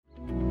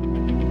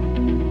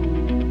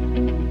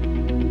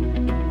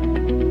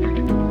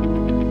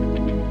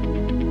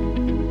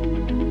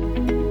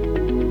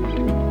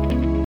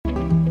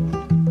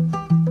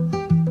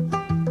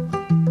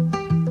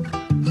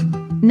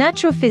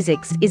Natural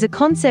physics is a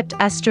concept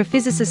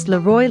astrophysicist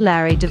Leroy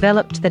Larry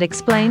developed that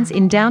explains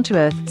in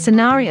down-to-earth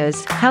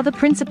scenarios how the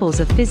principles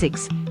of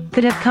physics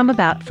could have come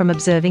about from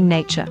observing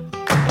nature.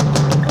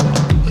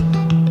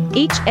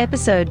 Each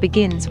episode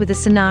begins with a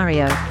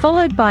scenario,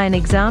 followed by an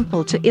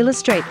example to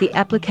illustrate the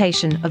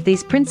application of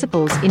these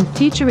principles in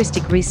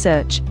futuristic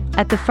research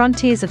at the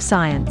frontiers of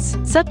science,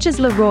 such as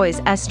Leroy's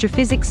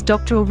astrophysics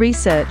doctoral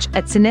research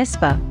at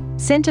CINESPA,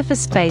 Center for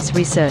Space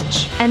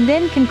Research, and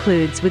then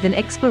concludes with an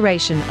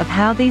exploration of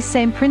how these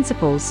same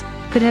principles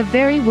could have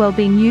very well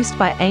been used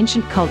by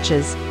ancient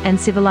cultures and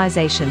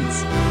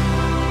civilizations.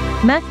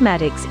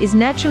 Mathematics is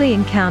naturally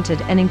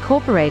encountered and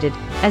incorporated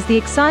as the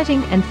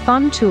exciting and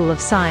fun tool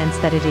of science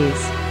that it is.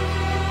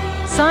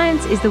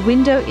 Science is the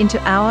window into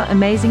our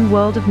amazing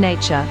world of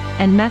nature,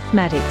 and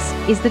mathematics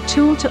is the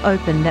tool to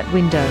open that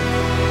window.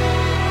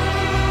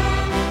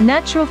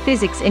 Natural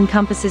physics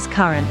encompasses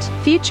current,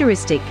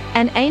 futuristic,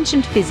 and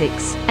ancient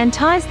physics, and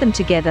ties them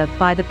together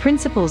by the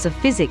principles of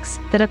physics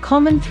that are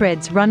common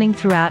threads running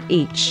throughout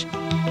each.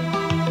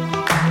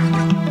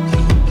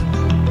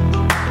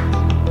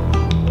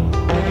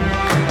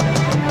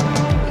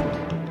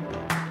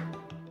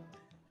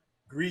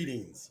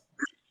 Greetings,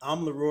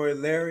 I'm Leroy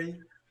Larry,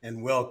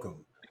 and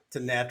welcome to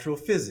Natural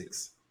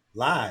Physics,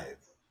 live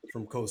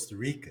from Costa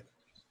Rica.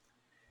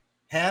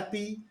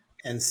 Happy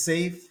and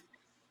safe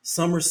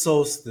summer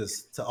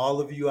solstice to all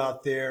of you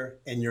out there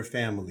and your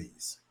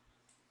families.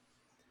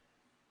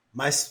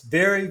 My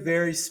very,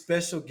 very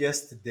special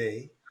guest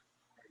today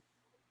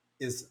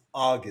is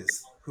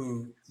August,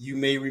 who you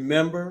may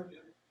remember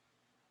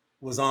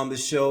was on the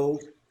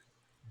show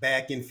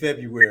back in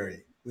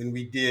February when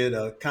we did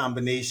a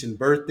combination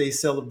birthday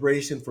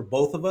celebration for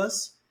both of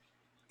us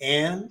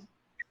and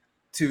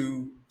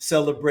to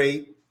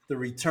celebrate the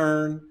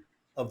return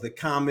of the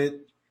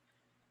comet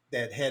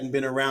that hadn't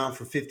been around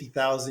for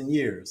 50,000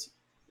 years,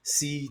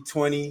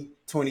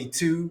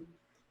 C2022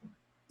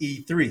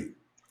 E3,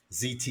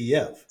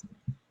 ZTF.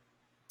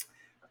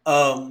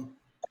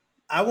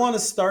 I want to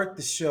start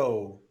the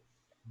show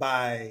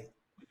by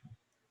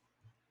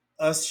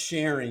us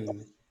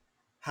sharing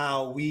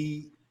how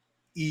we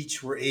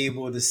each were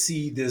able to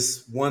see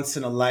this once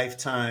in a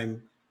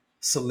lifetime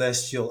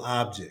celestial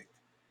object.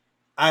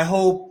 I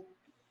hope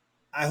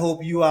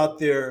you out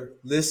there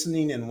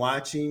listening and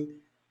watching,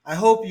 I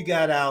hope you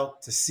got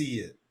out to see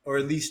it, or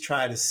at least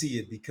try to see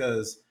it,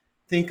 because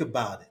think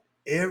about it.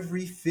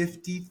 Every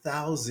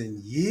 50,000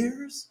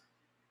 years,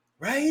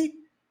 right?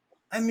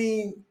 I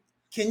mean,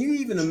 can you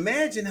even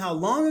imagine how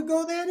long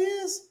ago that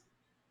is?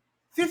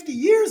 50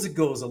 years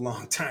ago is a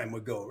long time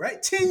ago,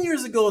 right? 10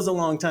 years ago is a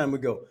long time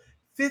ago.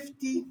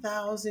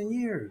 50,000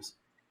 years.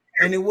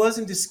 And it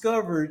wasn't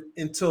discovered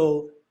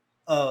until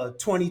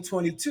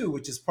 2022,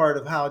 which is part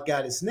of how it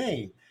got its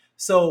name.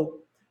 So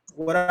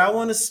what I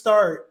want to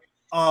start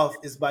off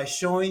is by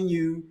showing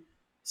you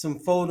some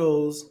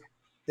photos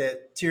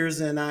that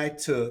Tirza and I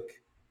took.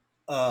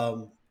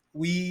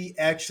 We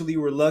actually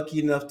were lucky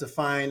enough to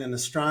find an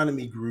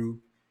astronomy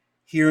group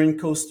here in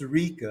Costa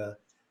Rica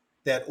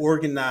that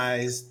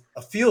organized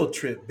a field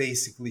trip,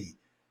 basically.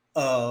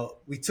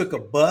 We took a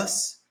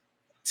bus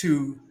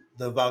to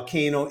the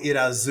volcano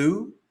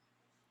Irazu,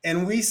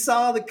 and we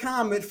saw the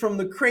comet from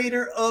the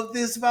crater of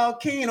this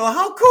volcano.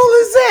 How cool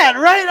is that,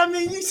 right?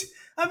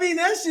 I mean,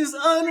 that's just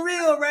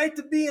unreal, right?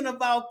 To be in a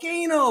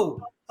volcano,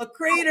 a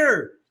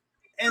crater,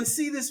 and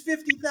see this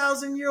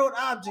 50,000-year-old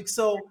object.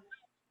 So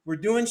we're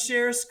doing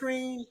share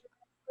screen.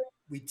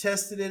 We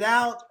tested it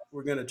out.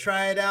 We're going to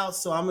try it out.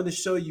 So I'm going to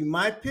show you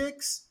my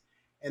picks,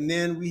 and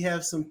then we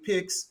have some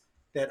picks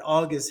that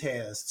August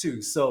has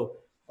too. So,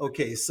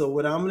 okay, so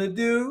what I'm going to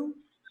do,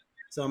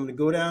 so I'm going to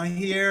go down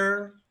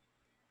here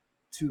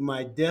to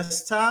my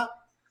desktop.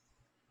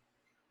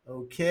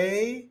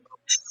 Okay.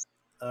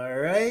 All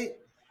right.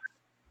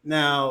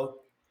 Now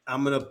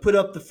I'm going to put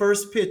up the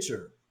first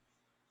picture.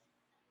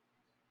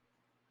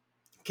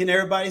 Can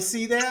everybody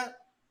see that?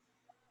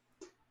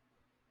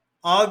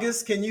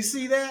 August, can you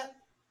see that?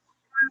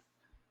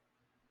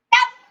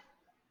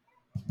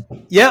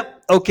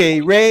 Yep.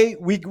 Okay, Ray,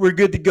 we're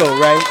good to go,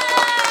 right?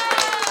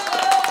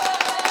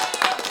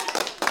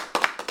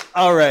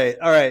 All right.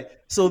 All right.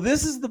 So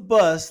this is the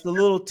bus, the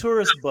little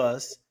tourist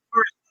bus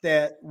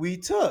that we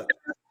took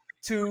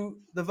to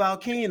the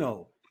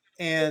volcano.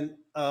 And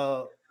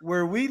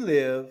where we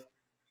live,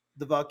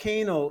 the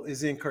volcano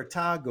is in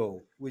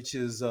Cartago, which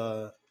is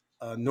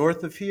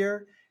north of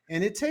here,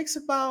 and it takes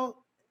about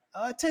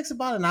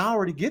an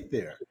hour to get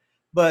there.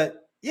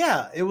 But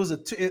yeah, it was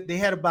they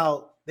had a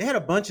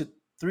bunch of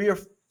 3 or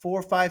 4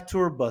 or 5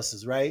 tour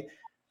buses, right?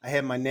 I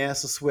had my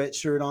NASA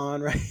sweatshirt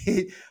on,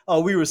 right?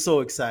 Oh, we were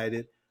so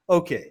excited.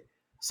 Okay,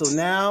 so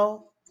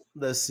now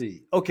let's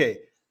see. Okay,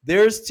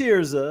 there's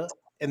Tirza,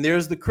 and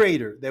there's the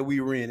crater that we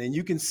were in, and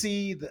you can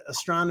see the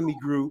astronomy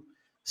group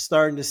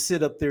starting to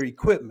set up their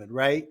equipment,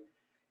 right?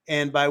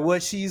 And by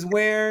what she's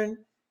wearing,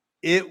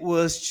 it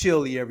was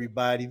chilly,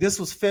 everybody. This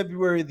was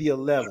February the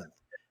 11th.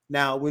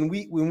 Now, when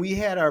we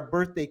had our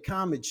birthday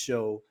comet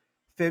show,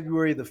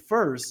 February the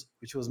 1st,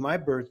 which was my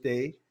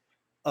birthday,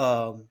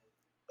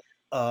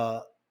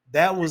 uh,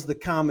 that was the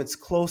comet's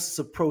closest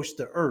approach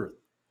to Earth.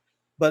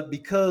 But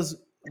because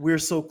we're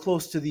so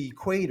close to the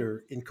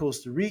equator in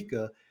Costa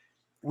Rica,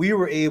 we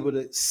were able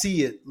to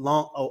see it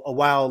a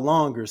while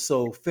longer.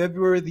 So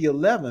February the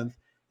 11th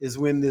is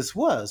when this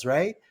was,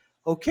 right?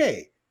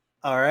 Okay.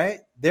 All right.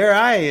 There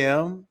I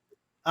am.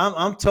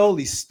 I'm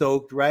totally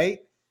stoked, right?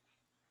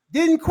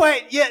 Didn't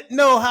quite yet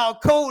know how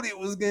cold it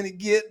was going to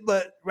get,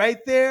 but right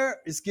there,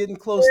 it's getting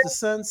close to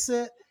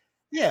sunset.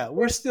 Yeah,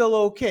 we're still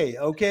okay.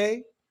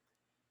 Okay.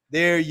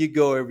 There you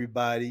go,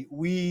 everybody.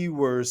 We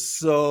were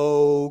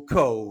so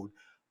cold.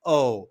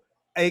 Oh,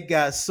 it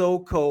got so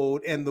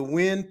cold, and the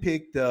wind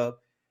picked up.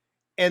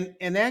 And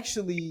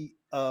actually,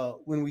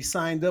 when we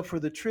signed up for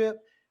the trip,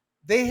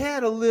 they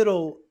had a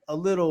little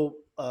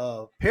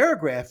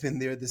paragraph in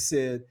there that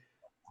said,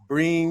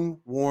 "Bring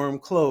warm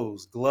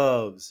clothes,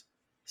 gloves,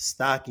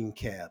 stocking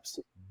caps,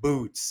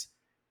 boots,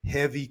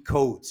 heavy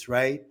coats."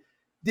 Right?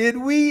 Did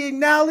we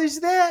acknowledge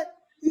that?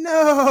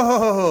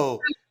 No,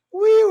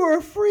 we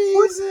were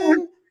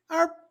freezing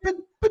our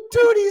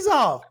patooties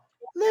off.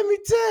 Let me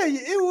tell you,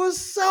 it was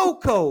so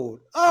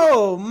cold.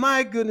 Oh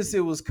my goodness,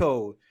 it was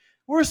cold.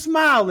 We're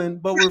smiling,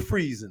 but we're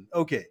freezing.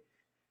 Okay.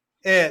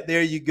 Yeah,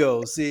 there you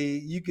go. See,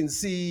 you can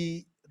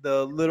see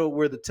the little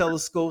where the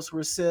telescopes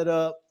were set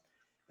up,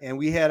 and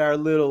we had our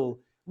little.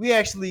 We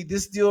actually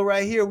this deal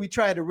right here. We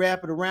tried to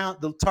wrap it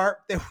around the tarp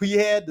that we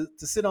had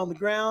to sit on the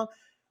ground.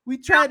 We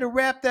tried to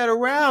wrap that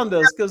around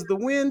us because the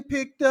wind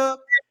picked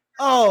up.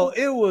 Oh,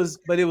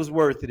 but it was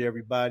worth it,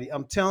 everybody.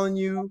 I'm telling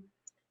you,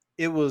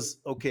 it was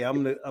okay.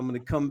 I'm gonna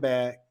come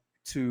back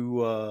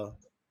to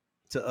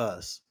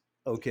us.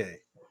 Okay,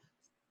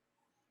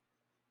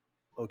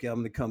 okay. I'm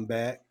gonna come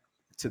back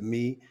to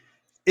me.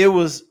 It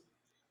was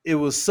it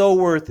was so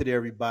worth it,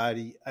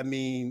 everybody. I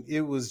mean,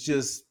 it was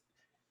just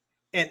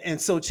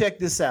and so check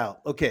this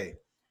out. Okay,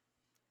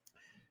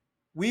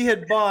 we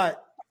had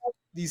bought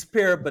these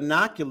pair of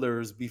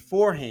binoculars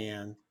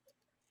beforehand,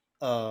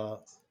 uh,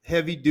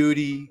 heavy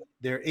duty.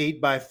 They're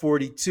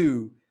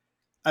 8x42.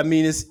 I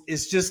mean,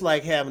 it's just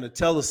like having a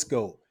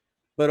telescope.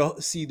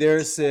 But see, there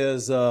it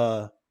says.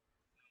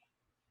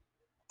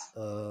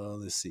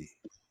 Let's see.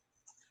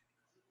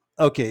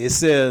 Okay, it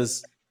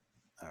says.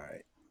 All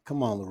right,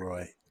 come on,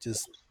 Leroy.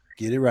 Just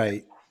get it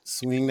right.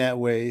 Swing that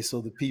way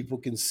so the people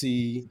can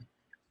see.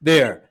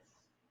 There,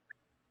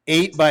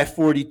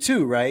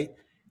 8x42, right?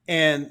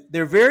 And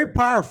they're very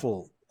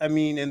powerful. I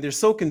mean, and they're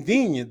so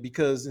convenient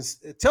because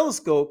a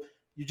telescope,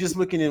 you're just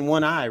looking in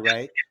one eye,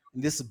 right?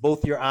 And this is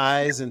both your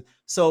eyes. And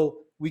so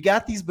we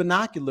got these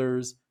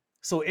binoculars.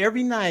 So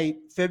every night,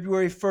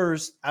 February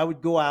 1st, I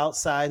would go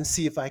outside and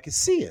see if I could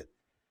see it.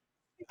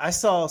 I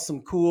saw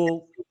some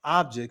cool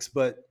objects,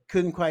 but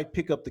couldn't quite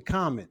pick up the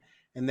comet.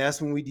 And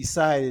that's when we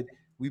decided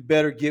we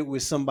better get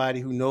with somebody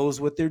who knows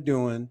what they're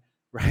doing,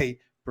 right?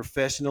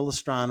 Professional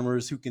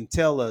astronomers who can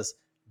tell us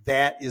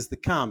that is the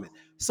comet.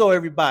 So,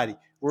 everybody,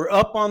 we're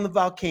up on the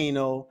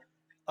volcano.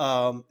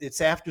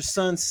 It's after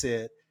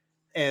sunset,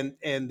 and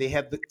they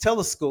have the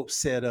telescope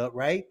set up,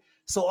 right?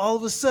 So, all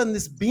of a sudden,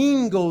 this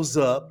beam goes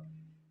up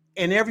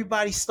and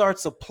everybody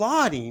starts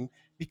applauding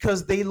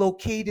because they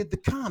located the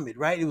comet,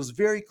 right? It was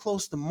very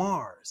close to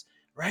Mars,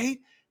 right?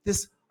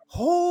 This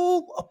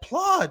whole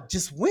applaud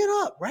just went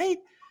up, right?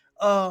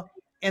 Uh,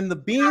 and the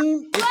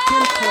beam, it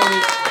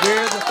pinpointed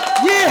where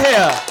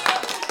yeah,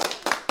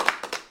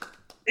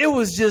 it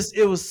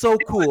was so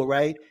cool,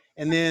 right?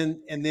 And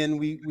then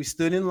we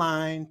stood in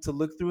line to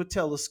look through a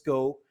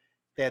telescope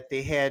that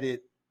they had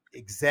it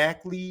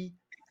exactly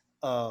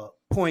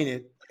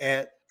pointed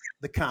at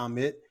the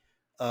comet.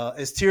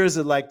 As Tears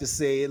would like to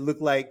say, it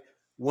looked like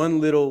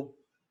one little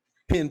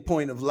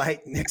pinpoint of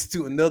light next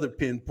to another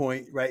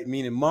pinpoint, right?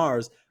 Meaning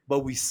Mars,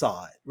 but we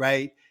saw it,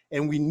 right?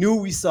 And we knew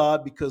we saw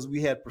it because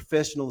we had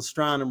professional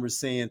astronomers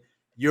saying,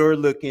 "You're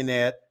looking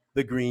at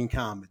the green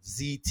comet,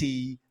 C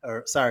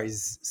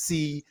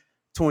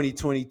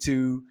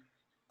 2022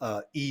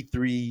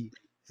 E3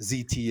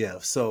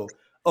 ZTF." So,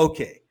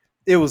 okay,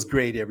 it was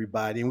great,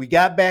 everybody. And we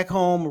got back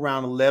home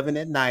around 11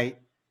 at night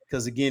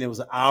because, again, it was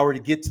an hour to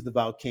get to the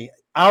volcano,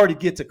 hour to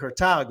get to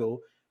Cartago,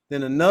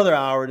 then another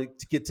hour to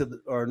get to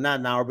the, or not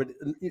an hour, but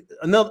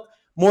another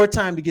more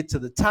time to get to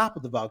the top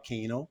of the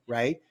volcano,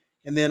 right?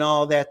 And then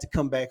all that to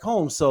come back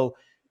home. So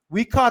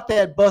we caught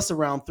that bus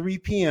around 3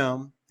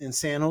 p.m. in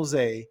San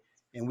Jose,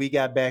 and we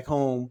got back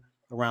home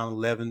around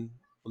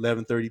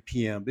 11:30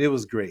 p.m. It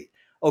was great.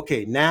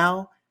 Okay,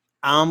 now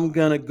I'm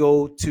going to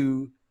go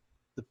to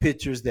the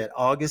pictures that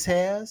August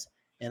has.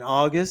 And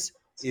August,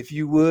 if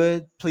you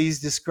would, please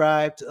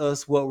describe to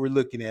us what we're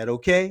looking at,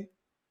 okay?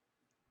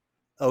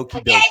 Okie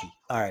Okay. dokie.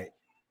 All right.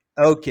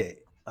 Okay.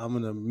 I'm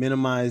going to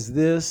minimize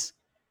this.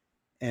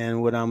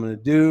 And what I'm going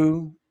to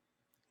do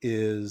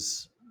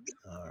is,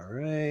 all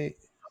right,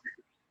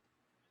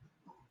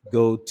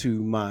 go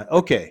to my,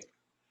 okay.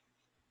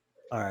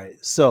 All right.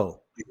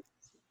 So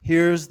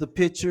here's the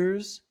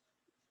pictures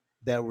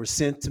that were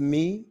sent to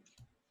me.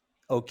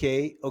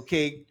 Okay.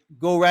 Okay.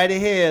 Go right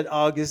ahead,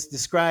 August.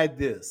 Describe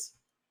this.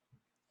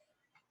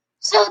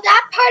 So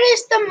that part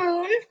is the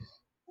moon.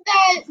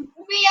 that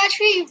we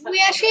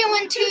actually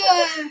went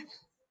to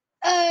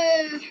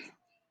a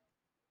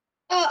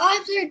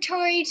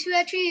observatory to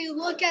actually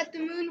look at the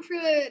moon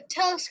through a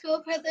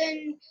telescope, and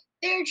then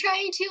they were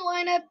trying to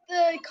line up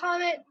the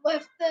comet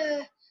with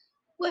the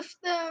with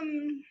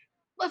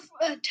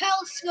a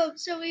telescope.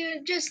 So we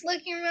were just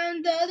looking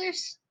around the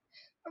others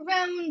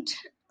around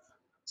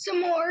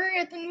some more,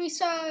 and then we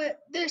saw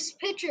this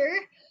picture.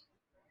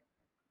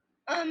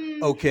 Um,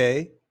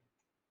 Okay.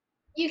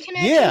 you can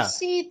actually Yeah.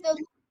 see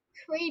the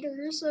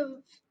craters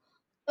of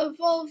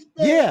all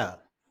Yeah.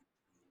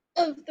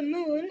 of the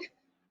moon.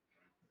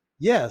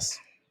 Yes.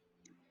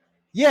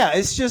 Yeah,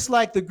 it's just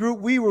like the group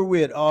we were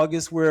with,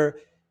 August, where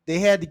they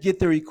had to get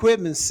their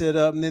equipment set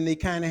up, and then they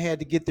kind of had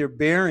to get their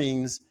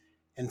bearings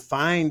and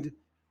find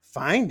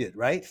it,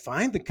 right?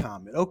 Find the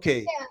comet.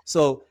 Okay, Yeah,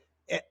 so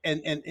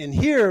and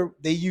here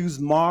they use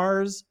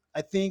Mars,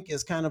 I think,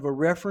 as kind of a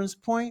reference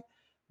point.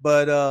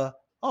 But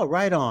oh,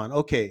 right on.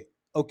 Okay,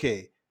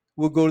 okay,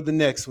 we'll go to the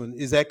next one.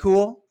 Is that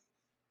cool?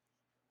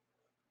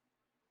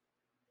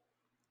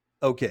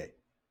 Okay,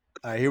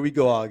 all right, here we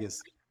go,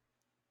 August.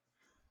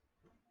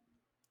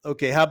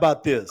 Okay, how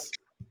about this?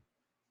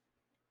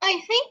 I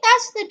think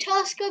that's the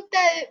telescope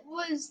that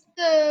was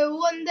the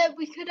one that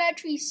we could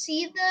actually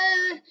see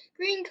the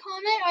green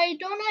comet. I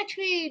don't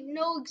actually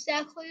know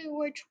exactly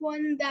which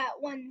one that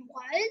one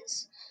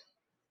was,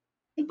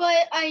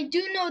 but I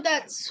do know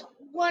that's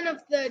one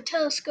of the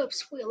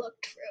telescopes we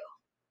looked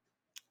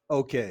through.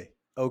 Okay,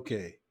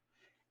 okay,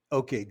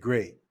 okay,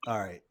 great. All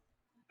right.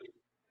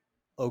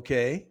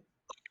 Okay.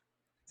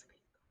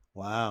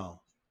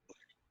 Wow.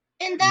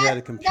 And You had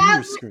a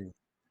computer screen.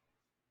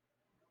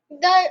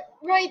 that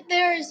right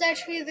there is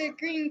actually the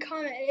green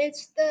comet.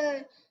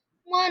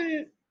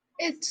 One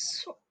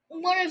it's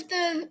one of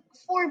the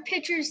four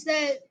pictures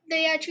that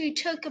they actually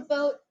took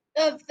about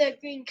of the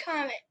green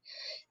comet.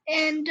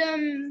 And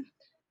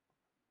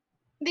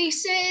they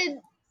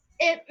said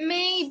it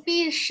may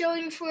be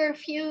showing for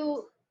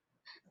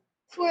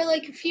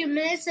like a few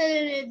minutes, and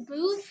then it'd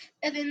move,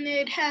 and then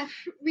they'd have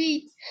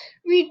re,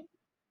 re,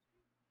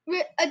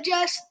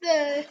 adjust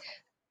the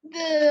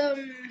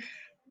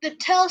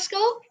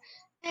telescope,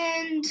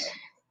 and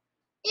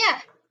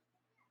yeah,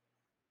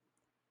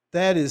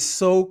 That is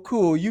so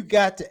cool. You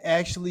got to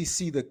actually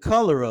see the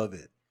color of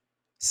it.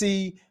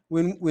 See,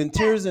 when yeah,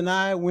 Tears and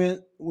I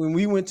went when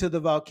we went to the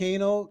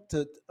volcano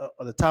to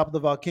the top of the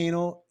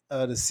volcano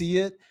to see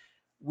it,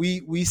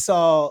 we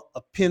saw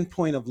a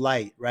pinpoint of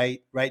light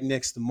right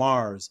next to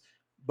Mars,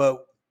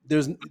 but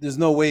there's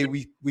no way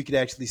we could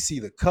actually see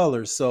the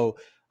colors. So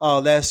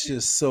oh, that's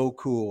just so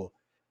cool.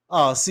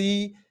 Oh,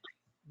 see,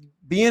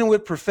 being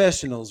with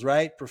professionals,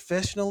 right?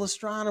 Professional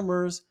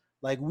astronomers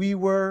like we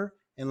were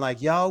and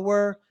like y'all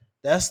were.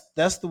 That's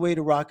the way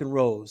to rock and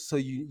roll. So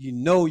you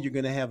know you're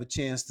gonna have a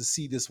chance to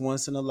see this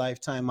once in a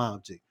lifetime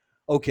object.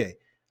 Okay,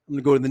 I'm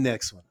gonna go to the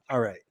next one. All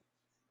right.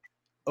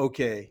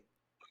 Okay.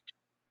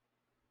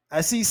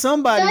 I see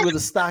somebody that with a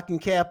stocking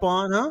cap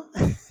on, huh?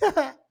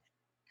 it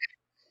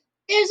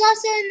was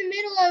also in the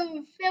middle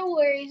of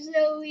February,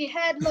 so we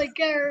had like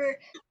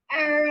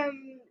our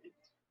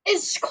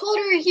it's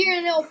colder here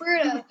in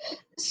Alberta,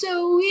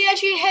 so we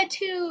actually had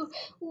to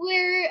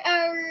wear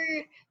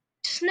our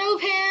snow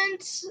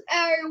pants,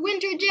 our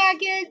winter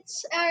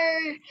jackets, our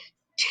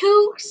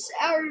toques,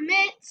 our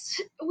mitts.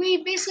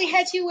 We basically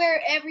had to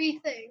wear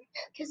everything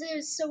because it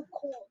was so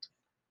cold.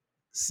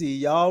 See,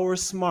 y'all were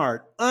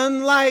smart.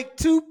 Unlike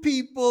two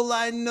people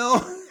I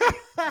know.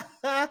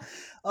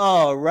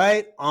 Oh,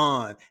 right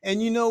on.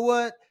 And you know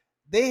what?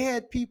 They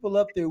had people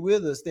up there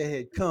with us that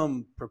had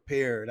come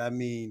prepared. I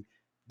mean,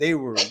 they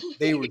were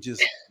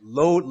just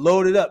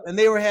loaded up and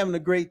they were having a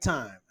great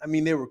time. I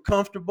mean, they were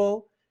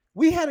comfortable.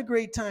 We had a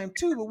great time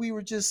too, but we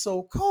were just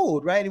so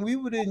cold, right? And we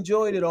would have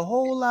enjoyed it a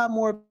whole lot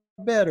more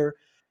better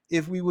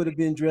if we would have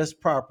been dressed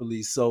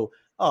properly. So,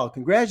 oh,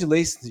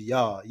 congratulations to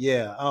y'all.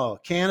 Yeah. Oh,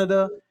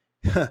 Canada,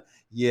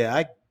 yeah,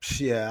 I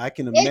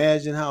can It's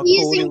imagine how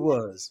cold it freezing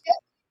was.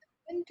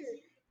 winter.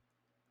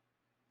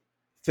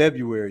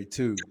 February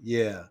too.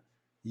 Yeah.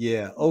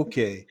 Yeah.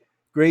 Okay.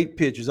 Great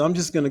pictures. I'm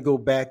just gonna go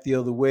back the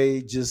other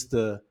way just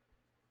to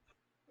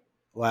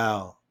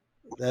wow.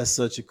 That's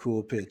such a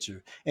cool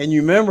picture. And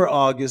you remember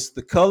August,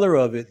 the color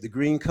of it, the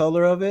green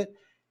color of it,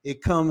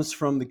 it comes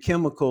from the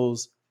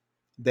chemicals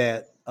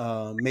that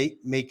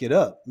make it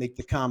up, make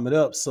the comet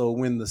up. So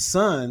when the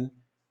sun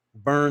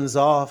burns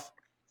off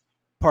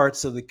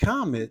parts of the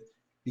comet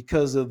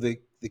because of the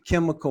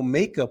chemical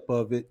makeup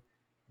of it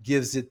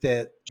gives it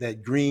that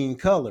green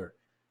color.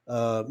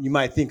 You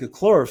might think of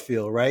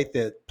chlorophyll, right?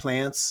 That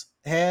plants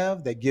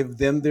have that give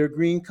them their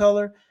green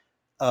color.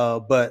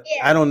 But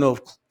Yeah, I don't know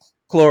if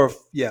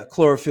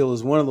chlorophyll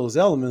is one of those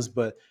elements.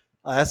 But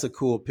that's a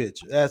cool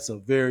picture. That's a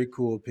very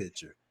cool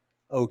picture.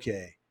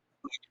 Okay,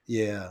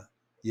 yeah,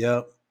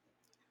 yep.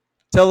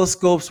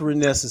 Telescopes were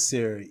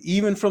necessary,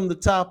 even from the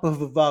top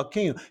of a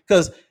volcano.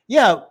 Because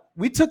yeah,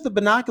 we took the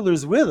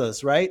binoculars with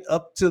us, right,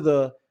 up to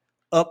the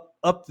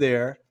up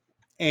there,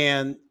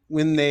 and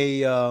when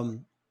the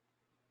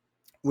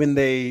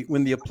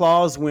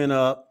applause went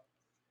up,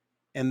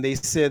 and they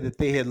said that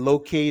they had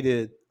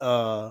located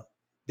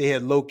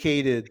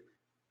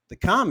the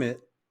comet.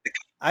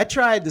 I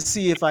tried to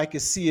see if I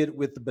could see it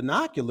with the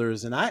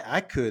binoculars, and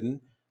I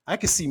couldn't. I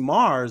could see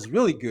Mars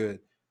really good,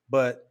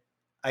 but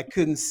I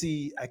couldn't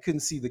see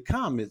the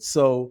comet.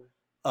 So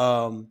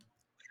um,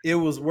 it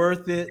was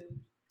worth it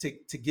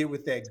to get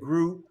with that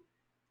group,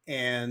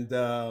 and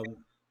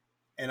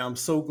and I'm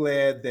so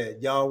glad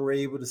that y'all were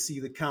able to see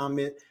the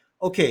comet.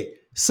 Okay,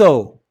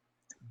 so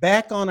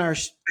back on our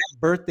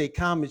birthday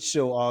comet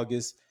show,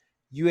 August,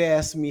 you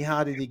asked me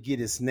how did it get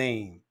its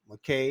name,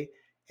 okay?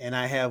 And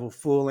I have a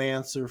full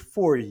answer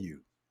for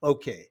you.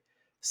 Okay,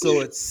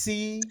 so it's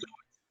C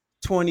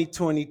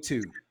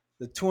 2022.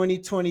 The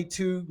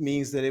 2022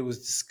 means that it was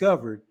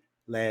discovered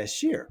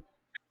last year,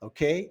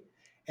 okay?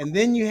 And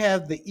then you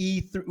have the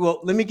E3. Well,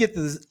 let me get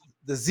the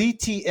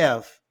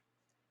ZTF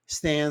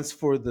stands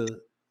for the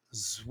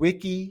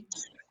Zwicky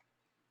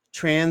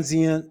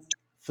Transient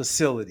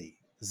Facility,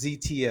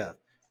 ZTF.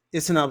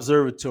 It's an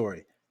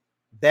observatory.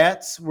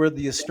 That's where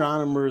the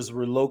astronomers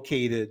were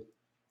located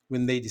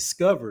when they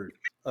discovered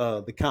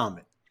the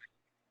comet.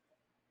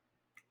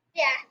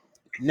 Yeah.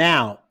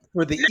 Now,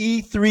 for the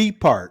E3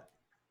 part,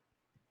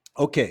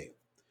 okay,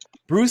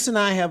 Bruce and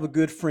I have a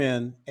good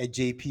friend at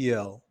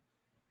JPL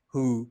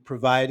who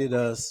provided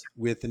us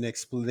with an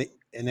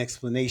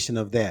explanation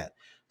of that.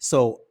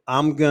 So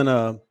I'm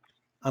gonna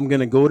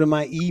go to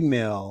my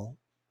email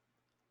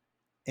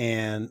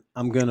and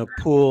I'm gonna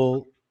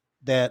pull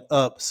that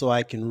up so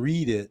I can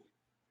read it.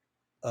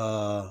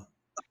 Uh,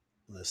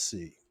 let's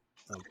see.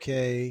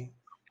 Okay,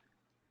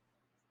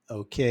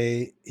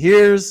 okay.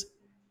 Here's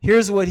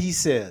what he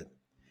said.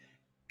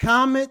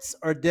 Comets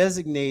are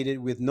designated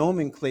with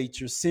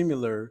nomenclature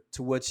similar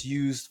to what's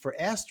used for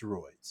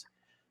asteroids.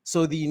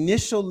 So the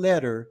initial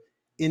letter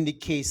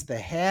indicates the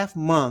half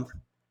month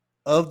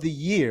of the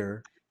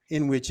year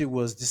in which it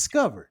was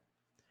discovered.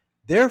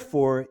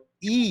 Therefore,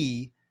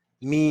 E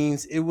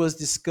means it was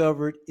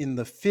discovered in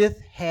the fifth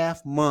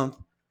half month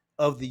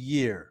of the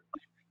year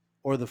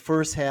or the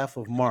first half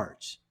of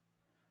March.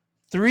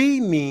 3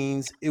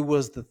 means it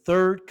was the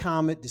third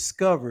comet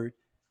discovered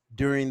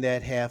during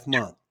that half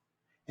month.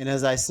 And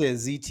as I said,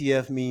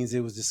 ZTF means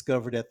it was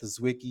discovered at the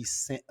Zwicky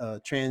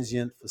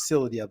Transient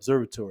Facility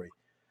Observatory,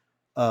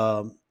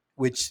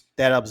 which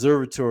that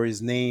observatory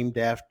is named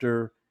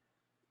after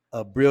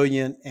a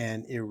brilliant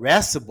and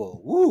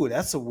irascible, ooh,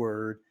 that's a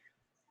word,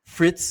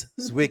 Fritz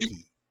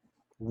Zwicky,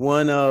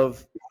 one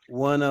of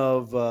one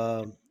of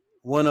uh,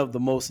 one of the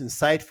most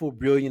insightful,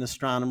 brilliant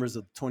astronomers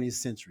of the 20th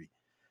century.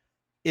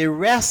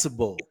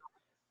 Irascible.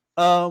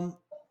 Um,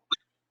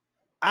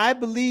 I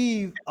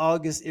believe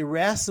August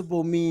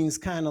irascible means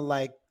kind of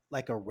like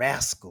a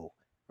rascal,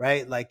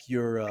 right? Like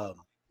you're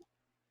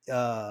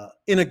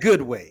in a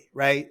good way,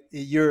 right?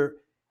 You,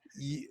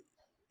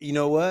 you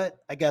know what?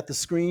 I got the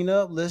screen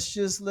up. Let's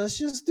just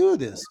do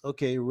this.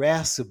 Okay,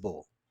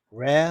 irascible.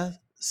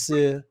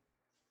 Irascible.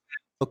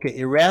 Okay,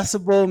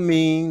 irascible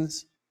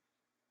means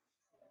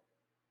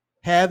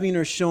having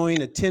or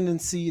showing a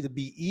tendency to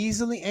be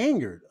easily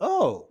angered.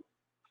 Oh,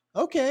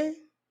 okay.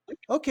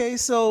 Okay,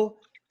 so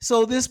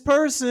this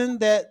person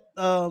that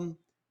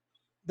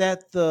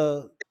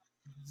the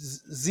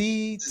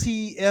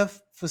ZTF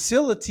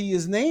facility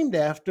is named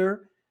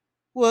after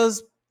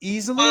was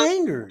easily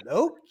angered.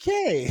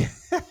 Okay.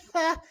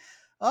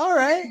 All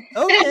right.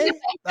 Okay.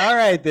 All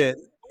right then.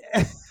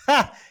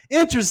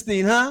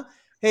 Interesting, huh?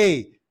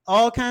 Hey,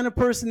 all kind of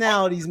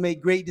personalities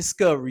make great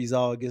discoveries,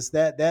 August.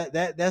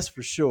 That's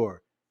for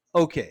sure.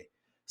 Okay.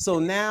 So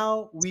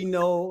now we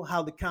know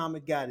how the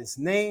comet got its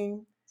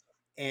name.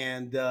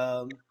 And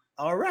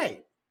all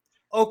right.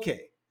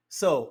 Okay,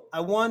 so I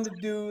wanted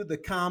to do the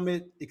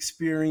Comet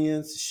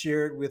experience,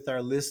 share it with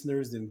our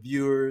listeners and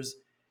viewers,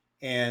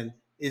 and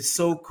it's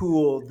so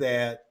cool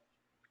that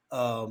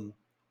um,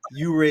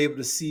 you were able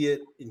to see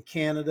it in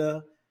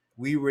Canada.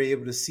 We were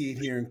able to see it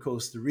here in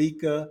Costa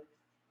Rica.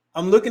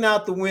 I'm looking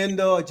out the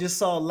window. I just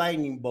saw a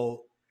lightning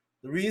bolt.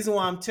 The reason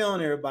why I'm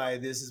telling everybody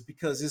this is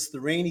because it's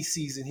the rainy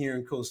season here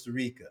in Costa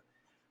Rica.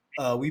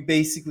 We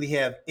basically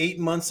have 8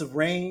 months of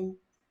rain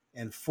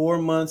and 4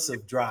 months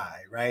of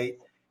dry, right?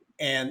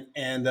 And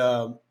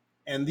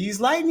and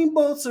these lightning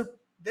bolts are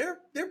they're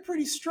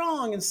pretty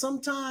strong, and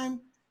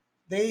sometimes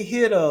they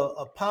hit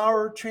a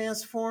power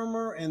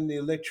transformer and the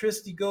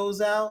electricity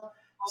goes out.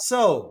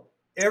 So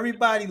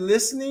everybody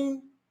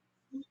listening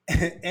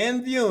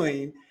and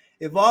viewing,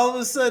 if all of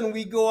a sudden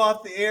we go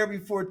off the air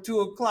before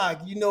 2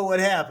 o'clock, you know what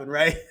happened,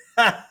 right?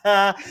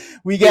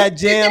 We got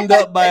jammed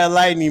up by a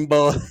lightning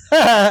bolt.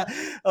 Okay,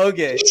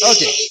 okay,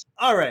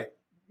 all right.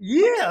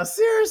 Yeah,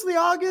 seriously,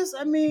 August.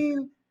 I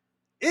mean,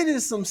 it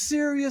is some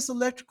serious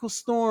electrical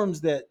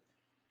storms that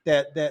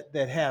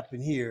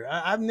happen here.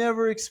 I've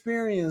never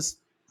experienced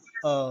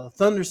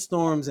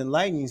thunderstorms and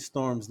lightning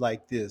storms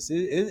like this.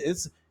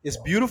 It's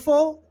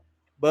beautiful,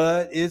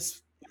 but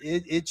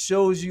it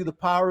shows you the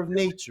power of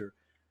nature,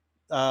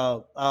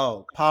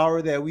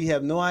 power that we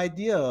have no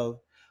idea of.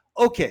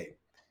 Okay,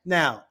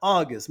 now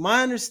August,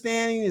 my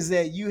understanding is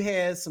that you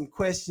had some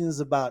questions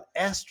about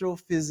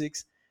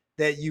astrophysics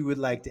that you would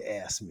like to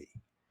ask me.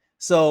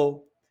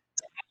 So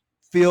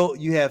feel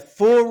you have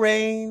full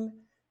reign.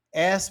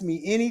 Ask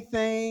me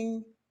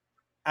anything.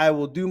 I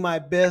will do my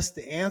best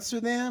to answer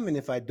them. And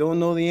if I don't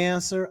know the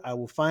answer, I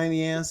will find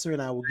the answer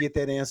and I will get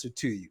that answer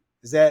to you.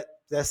 Does that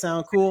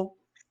sound cool?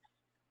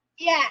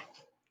 Yeah.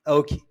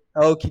 Okay.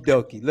 Okie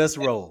dokie. Let's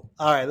roll.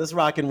 All right, let's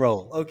rock and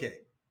roll. Okay.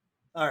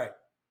 All right.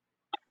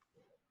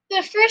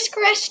 The first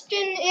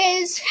question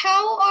is,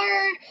 how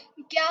are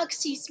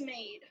galaxies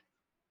made?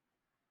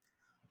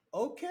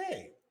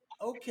 Okay.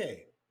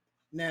 Okay.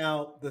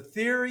 Now, the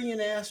theory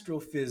in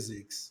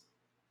astrophysics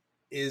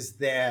is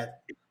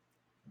that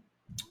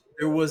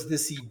there was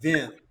this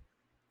event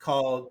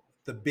called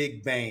the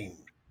Big Bang,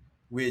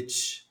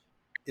 which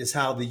is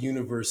how the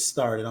universe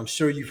started. I'm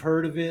sure you've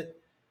heard of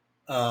it.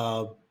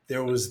 Uh,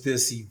 there was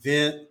this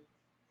event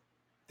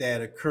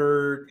that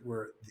occurred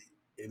where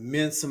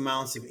immense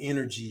amounts of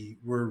energy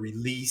were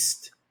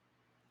released.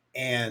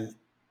 And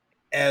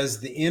as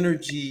the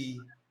energy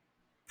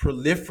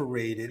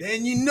proliferated,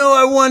 and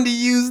I wanted to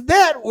use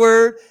that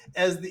word,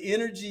 as the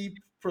energy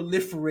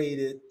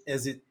proliferated,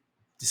 as it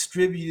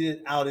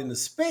distributed out into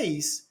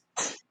space,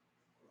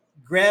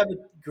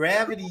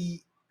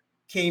 gravity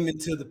came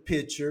into the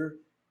picture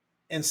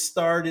and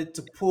started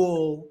to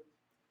pull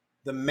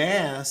the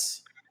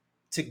mass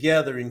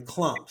together in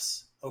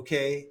clumps.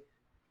 Okay.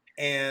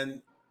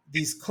 And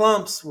these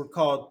clumps were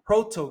called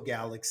proto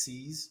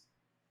galaxies.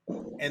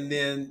 And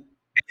then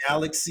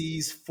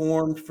galaxies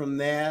formed from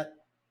that.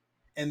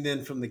 And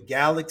then from the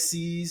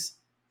galaxies,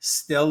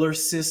 stellar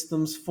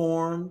systems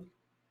formed,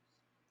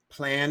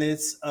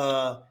 planets.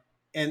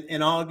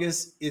 And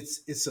August,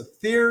 it's a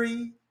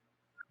theory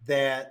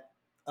that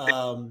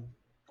um,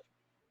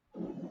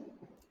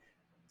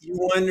 you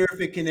wonder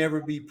if it can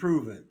ever be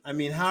proven. I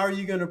mean, how are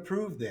you going to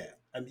prove that?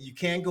 I mean, you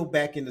can't go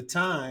back into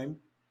time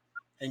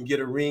and get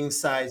a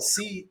ringside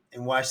seat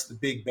and watch the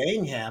Big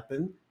Bang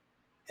happen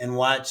and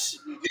watch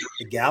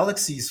the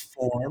galaxies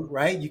form,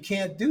 right? You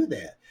can't do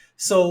that.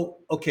 So,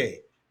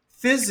 okay,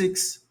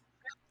 physics,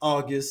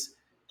 August,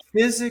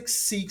 physics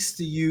seeks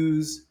to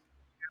use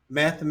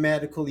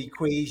mathematical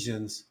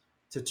equations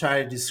to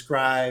try to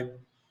describe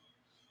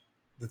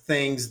the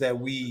things that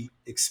we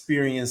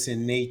experience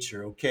in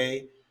nature,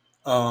 okay?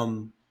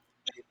 Um,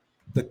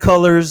 the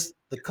colors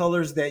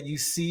that you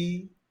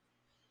see,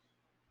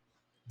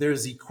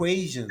 there's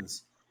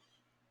equations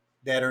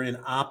that are in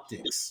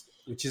optics,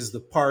 which is the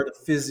part of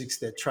physics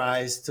that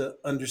tries to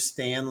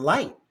understand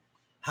light.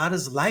 How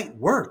does light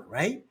work,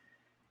 right?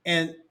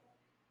 And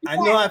I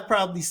know I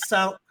probably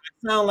sound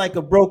like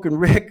a broken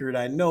record.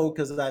 I know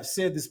because I've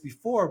said this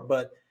before,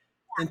 but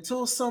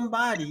until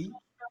somebody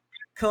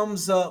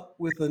comes up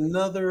with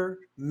another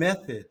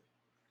method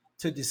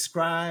to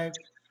describe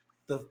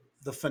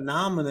the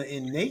phenomena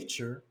in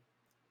nature,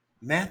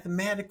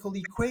 mathematical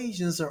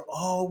equations are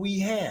all we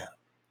have.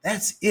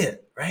 That's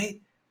it, right?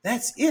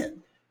 That's it.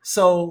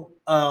 So,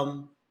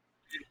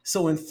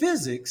 so in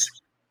physics,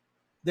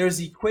 there's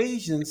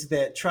equations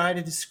that try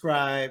to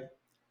describe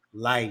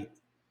light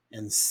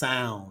and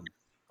sound.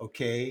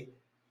 Okay,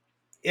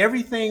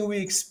 everything we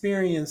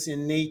experience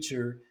in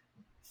nature,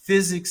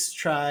 physics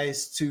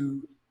tries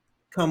to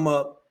come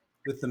up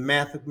with a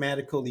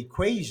mathematical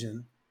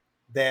equation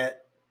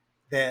that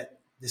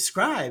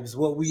describes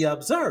what we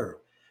observe.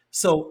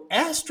 So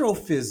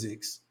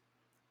astrophysics,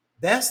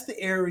 that's the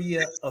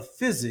area of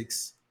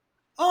physics.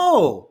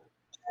 Oh,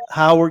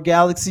 how were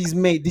galaxies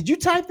made? Did you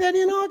type that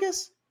in,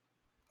 August?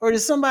 Or did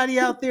somebody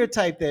out there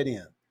type that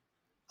in?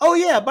 Oh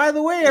yeah, by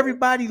the way,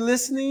 everybody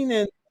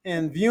listening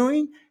and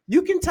viewing,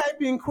 you can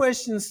type in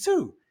questions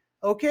too.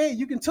 Okay,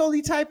 you can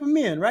totally type them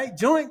in, right?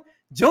 Join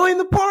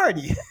the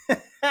party.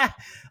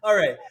 All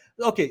right.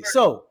 Okay,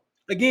 so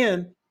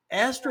again,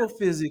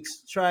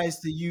 astrophysics tries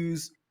to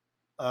use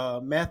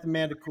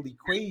mathematical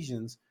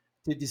equations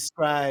to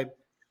describe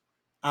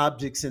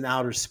objects in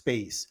outer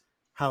space,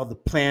 how the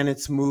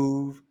planets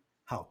move,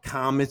 how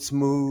comets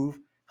move,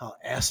 how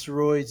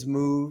asteroids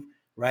move,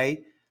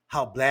 right?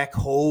 How black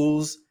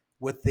holes,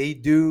 what they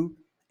do.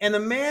 And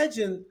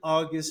imagine,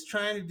 August,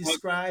 trying to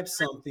describe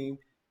something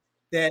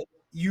that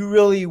you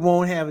really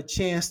won't have a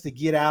chance to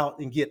get out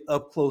and get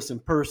up close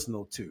and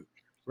personal to,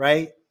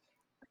 right?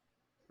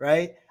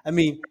 Right? I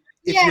mean,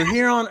 if Yeah. you're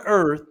here on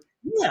Earth,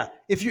 yeah,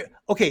 if you're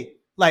okay,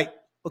 like,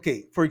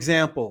 okay, for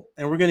example,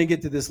 and we're going to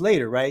get to this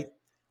later, right?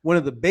 One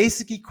of the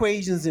basic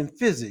equations in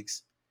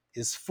physics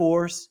is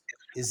force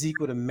is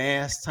equal to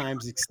mass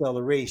times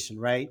acceleration,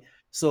 right?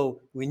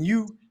 So when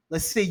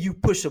let's say you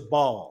push a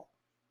ball,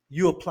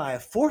 you apply a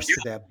force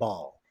to that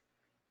ball,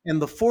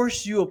 and the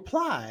force you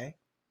apply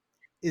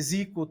is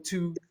equal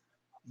to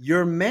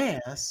your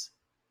mass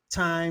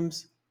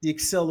times the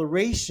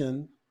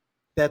acceleration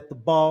that the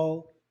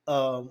ball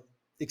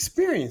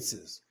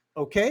experiences.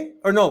 Okay,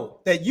 or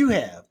no, that you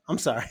have. I'm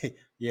sorry.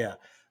 Yeah,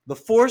 the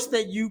force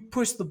that you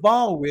push the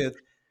ball with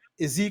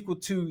is equal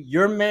to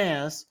your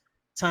mass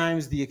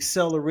times the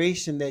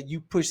acceleration that you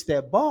push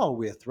that ball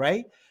with,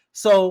 right?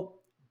 So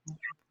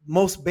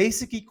most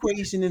basic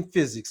equation in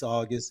physics,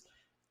 August.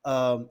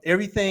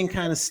 Everything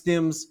kind of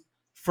stems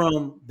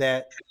from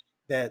that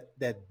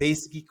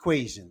basic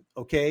equation.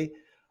 Okay.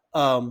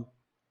 Um,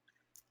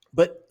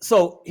 but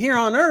so here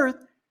on Earth,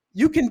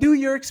 you can do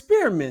your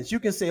experiments. You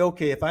can say,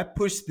 okay, if I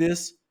push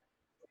this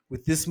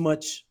with this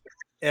much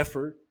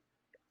effort,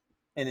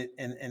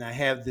 and I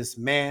have this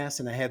mass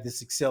and I have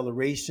this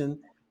acceleration,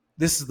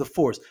 this is the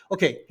force.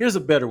 Okay, here's a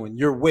better one: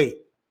 your weight.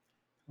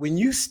 When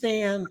you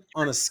stand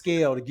on a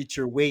scale to get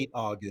your weight,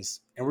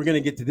 August, and we're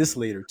going to get to this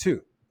later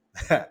too.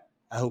 I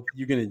hope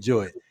you're going to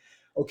enjoy it.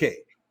 Okay,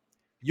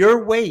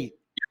 your weight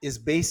is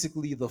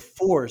basically the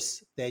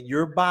force that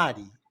your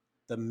body,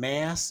 the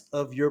mass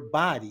of your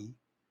body,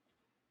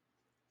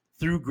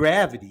 through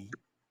gravity,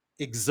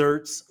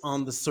 exerts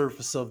on the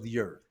surface of the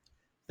earth.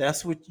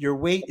 That's what your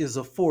weight is,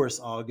 a force,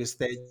 August,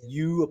 that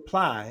you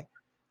apply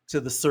to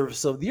the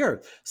surface of the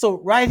earth.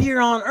 So, right here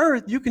on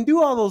earth, you can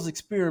do all those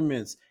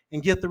experiments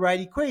and get the right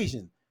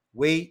equation.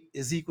 Weight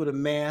is equal to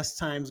mass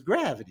times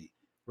gravity,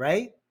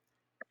 right?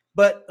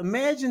 But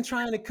imagine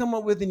trying to come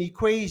up with an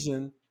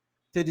equation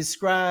to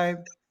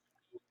describe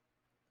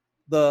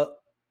the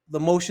the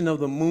motion of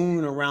the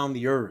moon around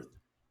the earth,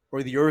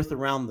 or the earth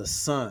around the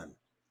sun,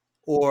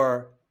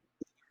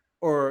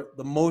 or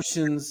the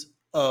motions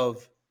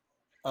of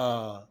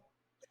uh,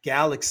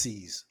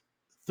 galaxies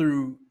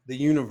through the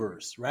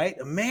universe, right?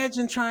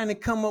 Imagine trying to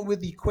come up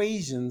with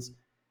equations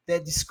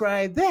that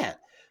describe that.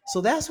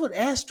 So that's what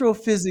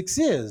astrophysics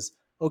is,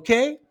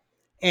 okay?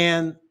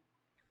 And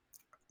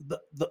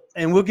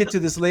and we'll get to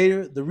this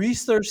later. The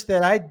research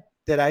that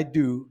I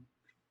do,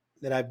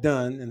 that I've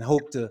done and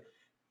hope to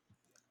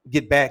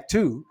get back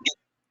to,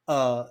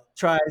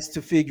 tries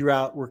to figure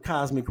out where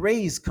cosmic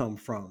rays come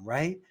from,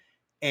 right?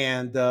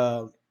 And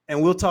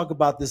and we'll talk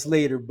about this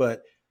later,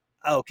 but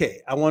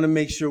okay, I want to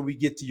make sure we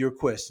get to your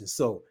question.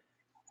 So,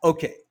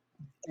 okay,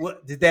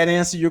 what did that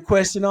answer your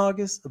question,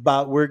 August,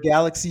 about where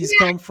galaxies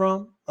Yeah. come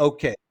from?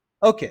 Okay,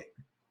 okay,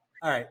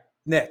 all right.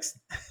 Next,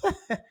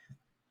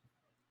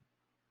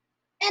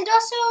 And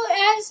also,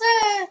 as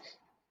a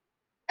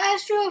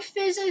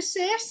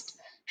astrophysicist,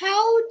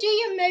 how do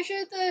you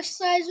measure the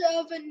size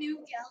of a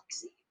new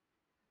galaxy?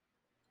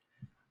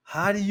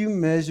 how do you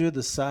measure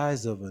the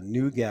size of a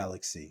new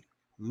galaxy?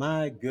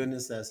 My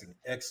goodness, that's an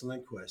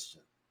excellent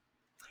question.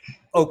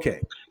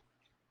 Okay,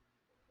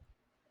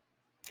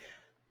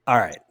 all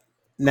right.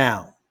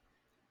 Now,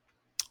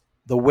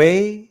 the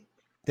way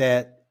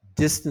that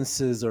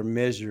distances are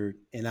measured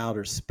in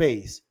outer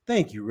space.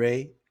 Thank you,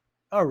 Ray.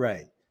 All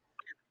right.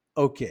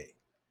 Okay.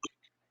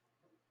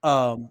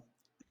 Um,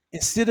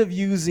 Instead of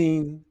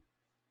using,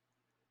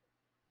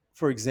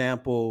 for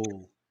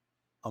example,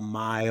 a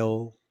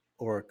mile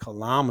or a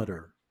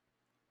kilometer,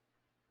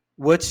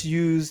 what's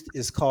used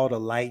is called a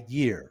light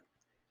year.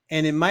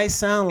 And it might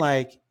sound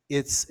like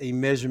it's a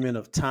measurement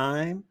of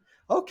time.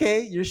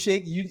 Okay, you're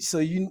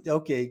shaking.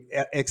 Okay,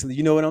 excellent.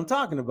 You know what I'm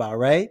talking about,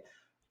 right?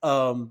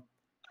 Um,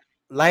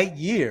 Light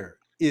year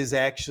is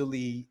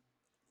actually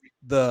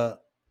the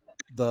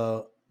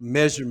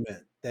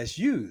measurement that's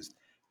used.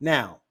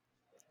 Now,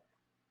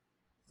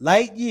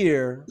 light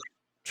year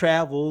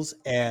travels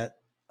at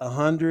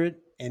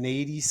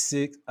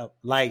 186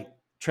 light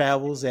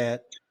travels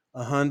at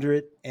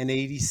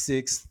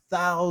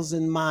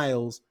 186,000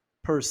 miles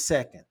per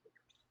second.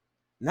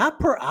 Not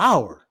per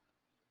hour,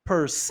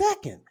 per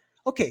second.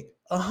 Okay,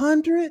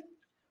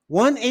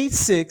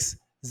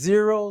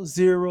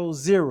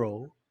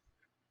 186,000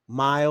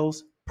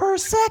 miles per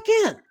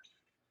second.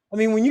 I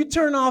mean, when you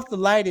turn off the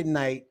light at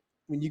night,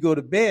 when you go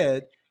to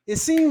bed, it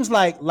seems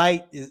like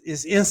light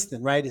is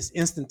instant, right? It's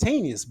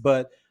instantaneous,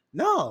 but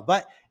no.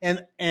 But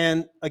and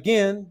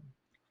again,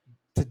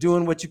 to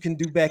doing what you can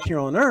do back here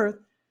on Earth,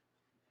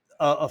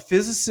 a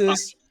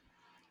physicist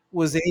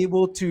was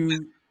able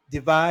to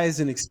devise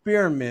an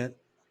experiment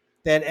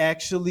that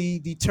actually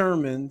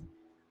determined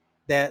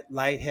that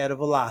light had a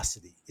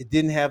velocity. It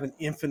didn't have an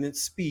infinite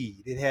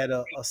speed. It had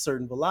a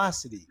certain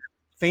velocity.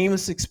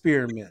 Famous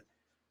experiment.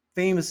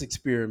 Famous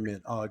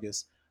experiment,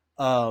 August.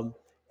 Um,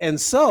 and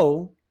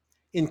so,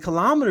 in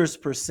kilometers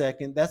per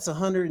second, that's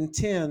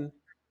 110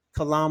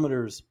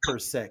 kilometers per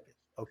second.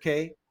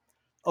 Okay.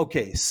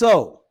 Okay.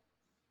 So,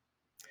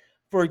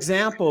 for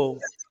example,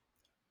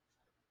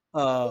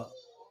 uh,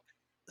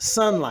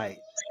 sunlight.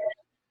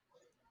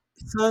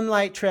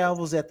 Sunlight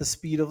travels at the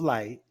speed of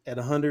light at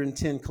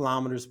 110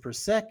 kilometers per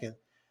second.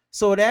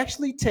 So it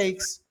actually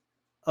takes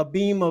a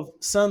beam of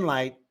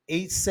sunlight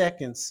 8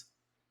 seconds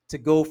to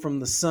go from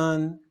the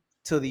sun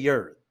to the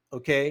earth.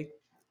 Okay.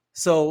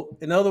 So,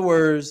 in other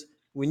words,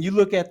 when you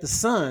look at the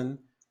sun,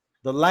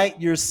 the light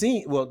you're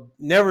seeing, well,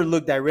 never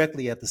look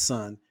directly at the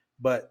sun,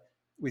 but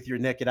with your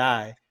naked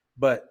eye,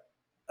 but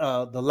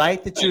the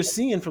light that you're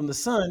seeing from the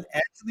sun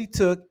actually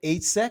took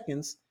 8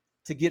 seconds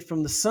to get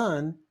from the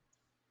sun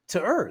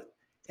to Earth.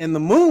 And the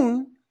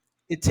moon,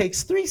 it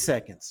takes 3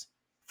 seconds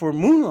for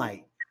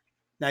moonlight.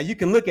 Now you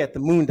can look at the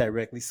moon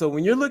directly. So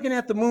when you're looking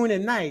at the moon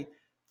at night,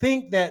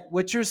 think that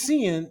what you're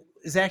seeing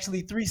is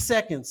actually 3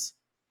 seconds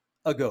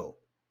ago.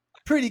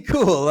 Pretty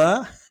cool,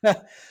 huh?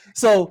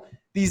 So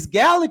these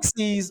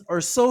galaxies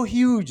are so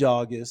huge,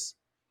 August,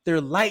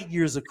 they're light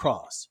years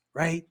across,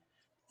 right?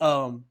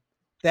 um,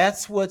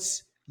 that's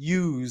what's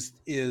used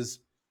is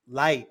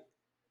light,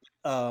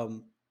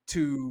 um,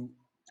 to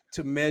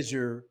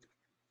measure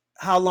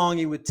how long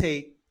it would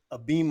take a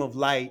beam of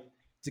light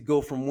to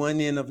go from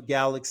one end of a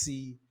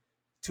galaxy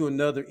to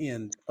another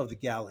end of the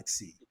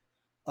galaxy.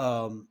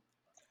 Um,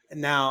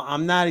 Now,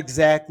 I'm not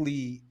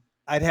exactly.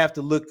 I'd have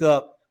to look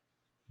up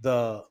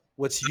the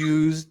what's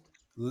used,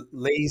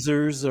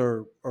 lasers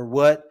or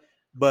what,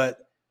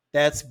 but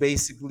that's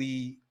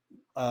basically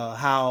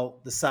how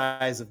the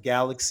size of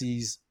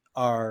galaxies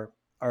are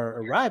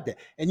arrived at.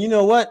 And you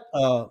know what,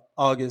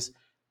 August,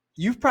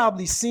 you've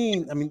probably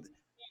seen. I mean,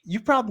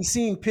 you've probably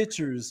seen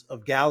pictures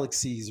of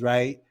galaxies,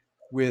 right?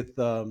 With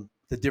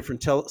the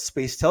different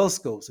space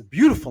telescopes. They're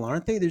beautiful,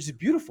 aren't they? They're just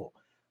beautiful.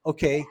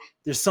 Okay,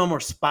 there's some are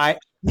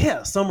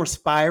yeah, some are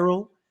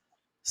spiral,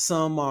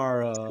 some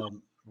are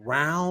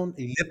round,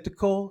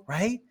 elliptical,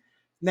 right?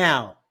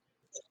 Now,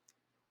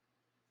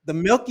 the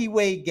Milky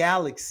Way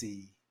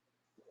galaxy,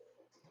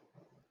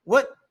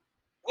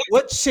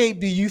 what shape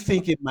do you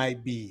think it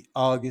might be?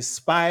 August,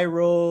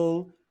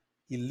 spiral,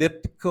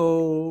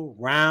 elliptical,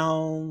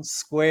 round,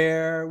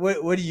 square?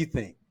 What do you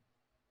think?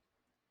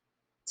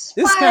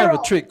 This is kind of a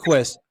Spiral. trick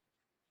question.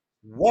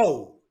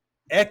 Whoa,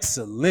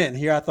 excellent.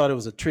 Here I thought it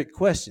was a trick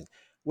question.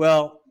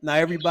 Well, now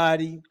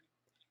everybody,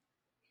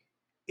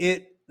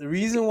 the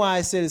reason why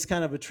I said it's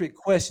kind of a trick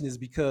question is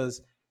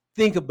because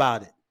think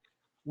about it.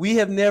 We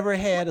have never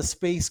had a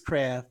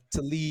spacecraft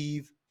to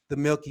leave the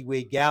Milky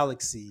Way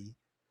galaxy.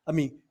 I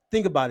mean,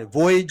 think about it.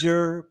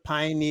 Voyager,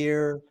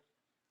 Pioneer,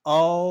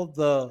 all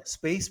the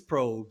space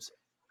probes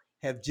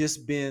have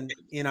just been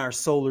in our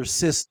solar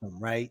system,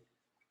 right?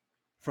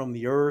 From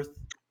the Earth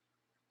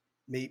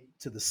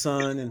to the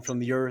sun, and from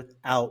the Earth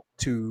out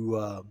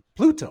to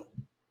Pluto.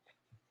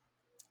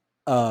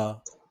 Uh,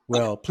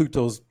 well,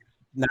 Pluto's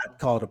not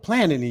called a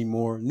planet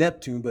anymore,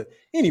 Neptune, but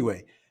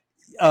anyway,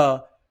 uh,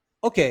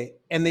 okay.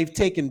 And they've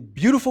taken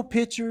beautiful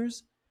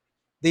pictures.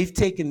 They've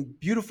taken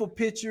beautiful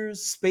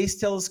pictures, space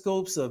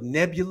telescopes of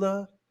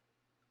nebula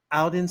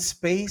out in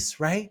space,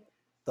 right?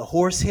 The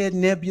Horsehead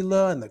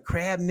Nebula and the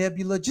Crab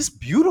Nebula, just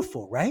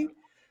beautiful, right?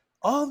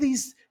 All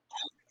these,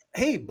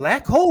 hey,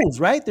 black holes,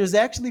 right? There's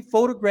actually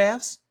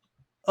photographs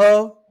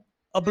of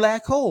a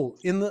black hole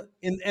in the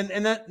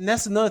and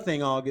that's another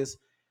thing, August.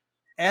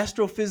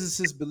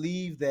 Astrophysicists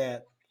believe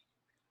that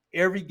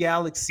every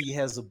galaxy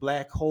has a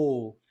black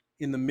hole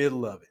in the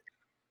middle of it.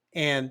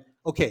 And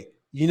okay,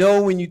 you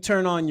know when you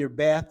turn on your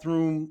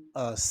bathroom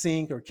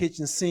sink or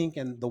kitchen sink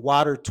and the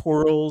water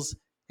twirls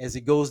as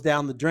it goes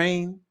down the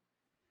drain?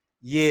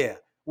 Yeah.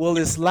 Well,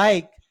 it's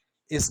like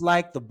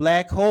the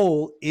black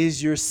hole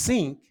is your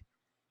sink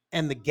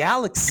and the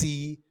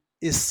galaxy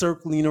is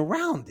circling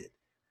around it.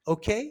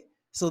 Okay?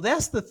 So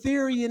that's the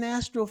theory in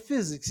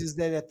astrophysics is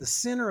that at the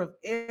center of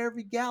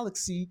every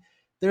galaxy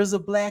there's a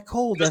black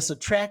hole that's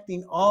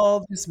attracting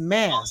all this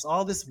mass,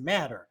 all this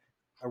matter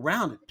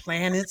around it,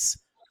 planets,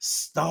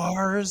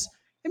 stars.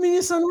 I mean,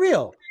 it's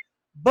unreal.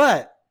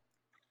 But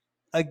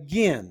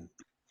again,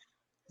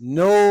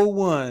 no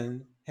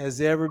one has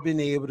ever been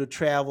able to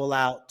travel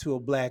out to a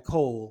black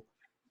hole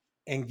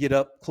and get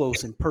up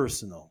close and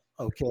personal.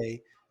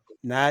 Okay?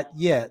 Not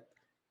yet.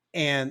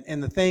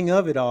 And the thing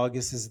of it,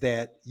 August, is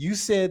that you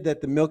said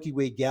that the Milky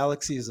Way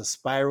galaxy is a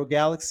spiral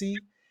galaxy.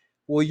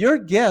 Well, your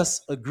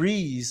guess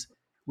agrees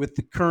with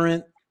the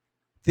current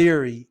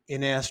theory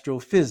in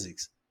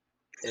astrophysics,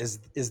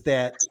 is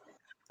that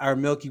our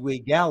Milky Way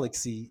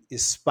galaxy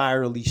is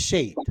spirally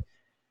shaped.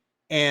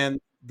 And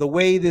the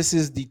way this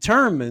is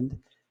determined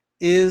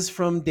is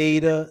from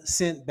data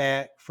sent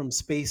back from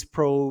space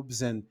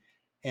probes and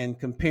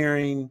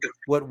comparing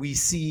what we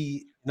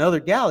see in other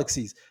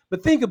galaxies.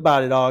 But think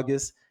about it,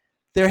 August.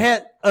 There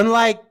had,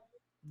 unlike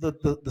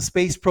the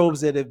space probes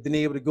that have been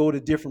able to go to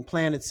different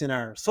planets in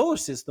our solar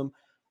system,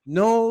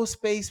 no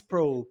space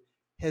probe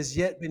has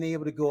yet been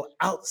able to go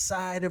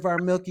outside of our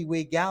Milky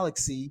Way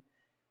galaxy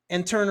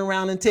and turn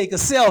around and take a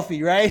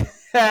selfie, right?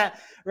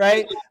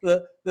 Right?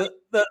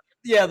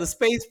 The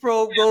space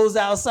probe goes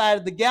outside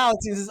of the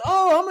galaxy and says,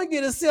 "Oh, I'm gonna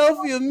get a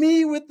selfie of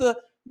me with the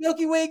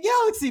Milky Way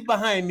galaxy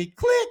behind me."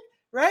 Click,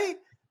 right?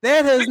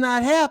 That has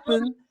not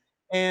happened,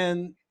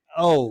 and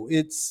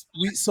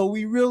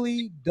we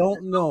really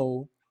don't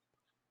know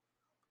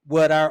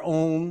what our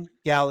own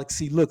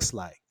galaxy looks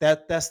like.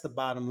 That's the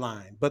bottom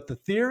line. But the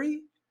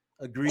theory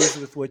agrees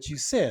with what you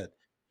said,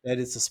 that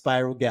it's a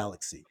spiral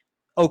galaxy.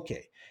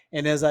 Okay.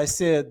 And as I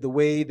said, the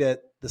way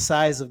that the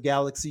size of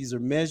galaxies are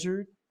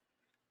measured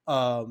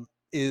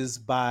is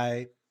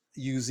by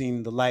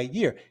using the light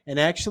year. And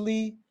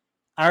actually,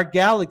 our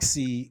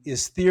galaxy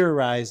is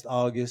theorized,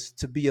 August,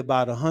 to be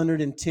about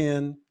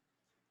 110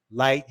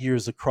 light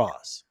years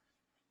across.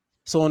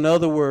 So, in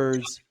other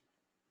words,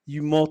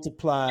 you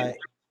multiply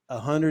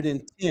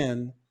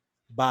 110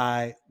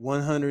 by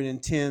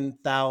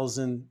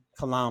 110,000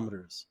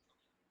 kilometers.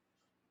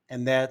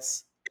 And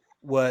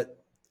what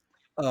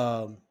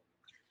um,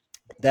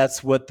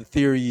 that's what the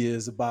theory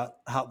is about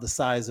how the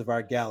size of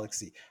our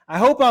galaxy. I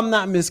hope I'm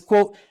not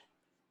misquote.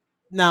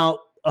 Now,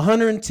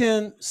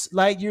 110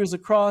 light years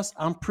across.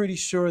 I'm pretty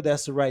sure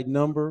that's the right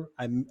number.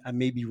 I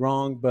may be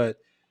wrong, but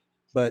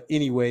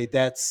anyway,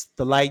 that's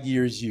the light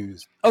years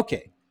used.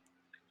 Okay,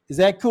 is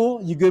that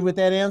cool? You good with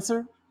that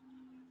answer?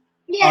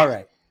 Yeah. All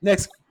right.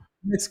 Next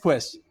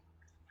question.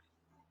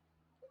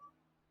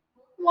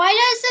 Why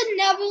does the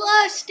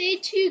nebula stay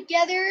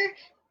together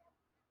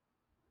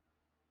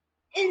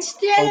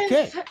instead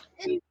Okay. of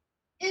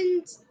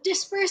in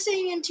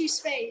dispersing into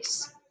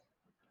space?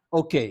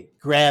 Okay.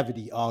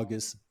 Gravity,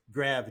 August.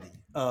 Gravity.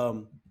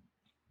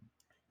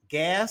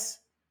 Gas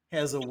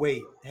has a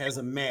weight, has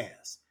a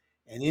mass,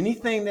 and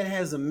anything that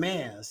has a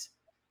mass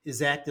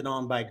is acted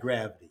on by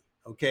gravity.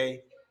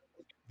 Okay.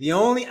 The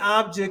only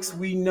objects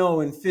we know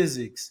in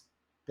physics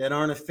that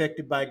aren't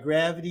affected by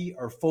gravity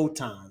are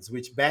photons,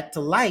 which back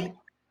to light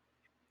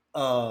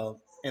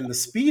and the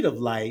speed of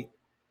light,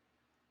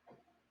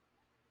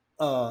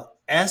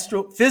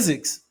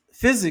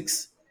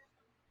 physics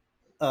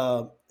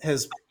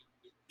has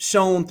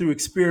shown through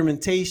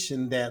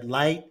experimentation that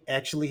light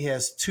actually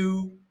has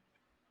two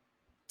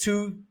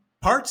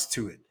parts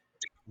to it.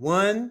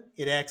 One,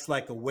 it acts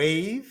like a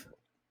wave,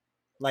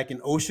 like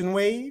an ocean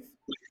wave,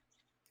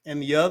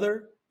 and the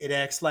other, it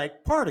acts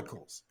like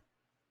particles.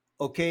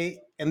 Okay,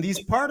 and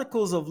these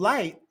particles of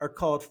light are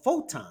called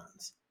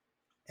photons,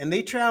 and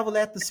they travel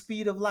at the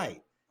speed of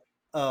light,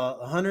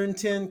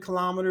 110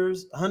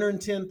 kilometers,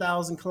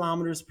 110,000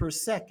 kilometers per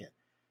second.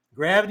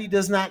 Gravity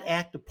does not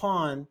act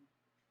upon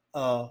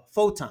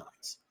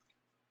photons.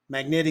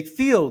 Magnetic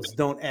fields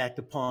don't act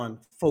upon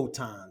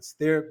photons.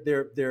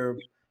 They're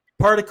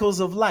particles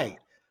of light.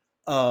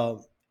 Uh,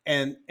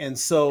 and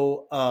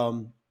so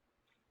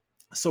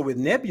with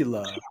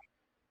nebula,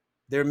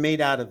 they're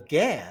made out of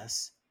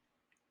gas,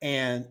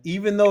 and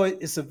even though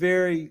it's a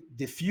very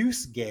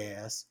diffuse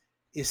gas,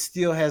 it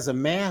still has a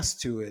mass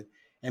to it.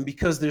 And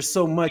because there's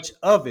so much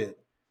of it,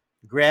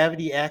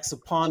 gravity acts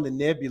upon the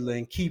nebula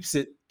and keeps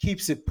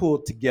it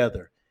pulled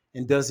together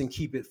and doesn't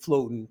keep it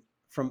floating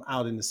from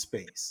out into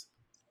space.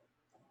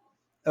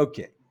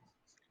 Okay,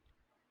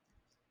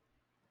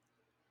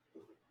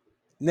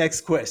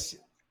 next question.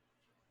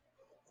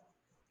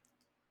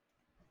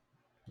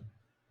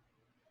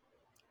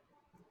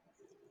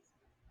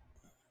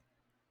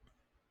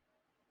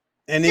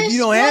 And if you This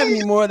don't have one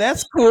any more,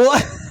 that's cool.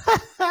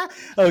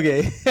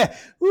 Okay.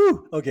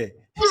 Woo. Okay.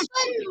 this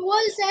one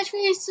was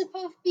actually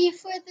supposed to be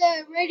for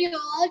the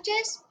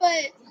radiologist,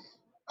 but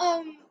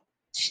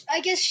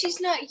I guess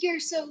she's not here,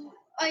 so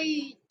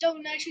I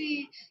don't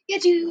actually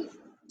get to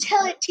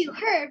tell it to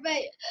her.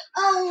 But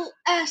I'll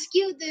ask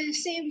you the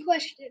same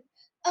question.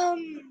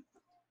 Um,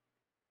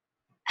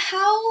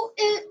 how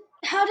it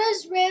how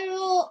does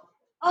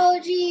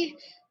radiology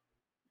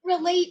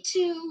relate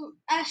to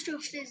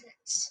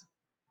astrophysics?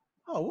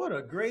 Oh, what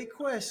a great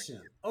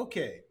question.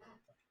 Okay.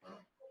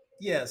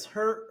 Yes,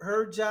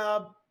 her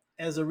job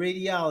as a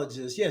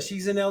radiologist. Yeah,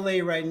 she's in LA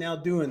right now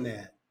doing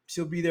that.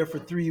 She'll be there for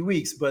 3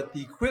 weeks. But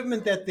the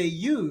equipment that they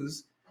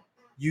use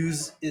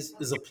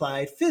is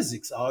applied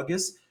physics.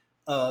 August,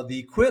 the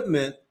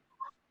equipment,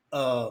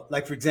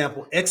 like for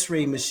example,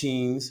 X-ray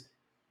machines,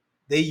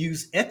 they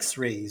use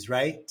X-rays,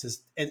 right?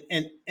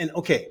 And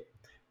okay,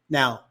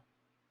 now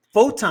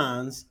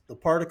photons, the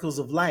particles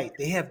of light,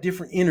 they have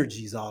different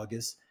energies,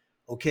 August.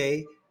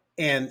 Okay.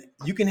 And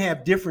you can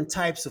have different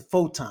types of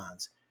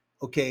photons.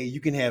 Okay. You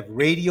can have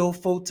radio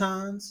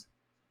photons,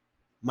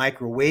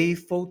 microwave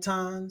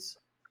photons,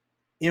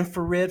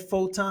 infrared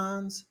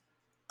photons,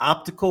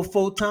 optical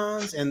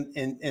photons,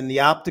 and the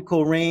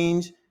optical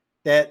range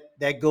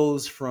that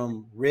goes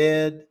from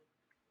red,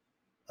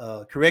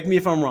 correct me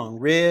if I'm wrong,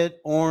 red,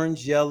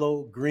 orange,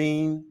 yellow,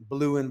 green,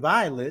 blue, and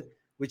violet,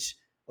 which,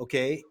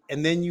 okay.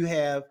 And then you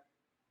have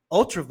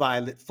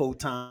ultraviolet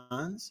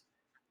photons,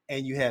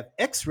 and you have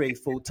X-ray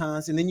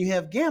photons, and then you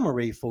have gamma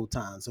ray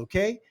photons.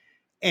 Okay,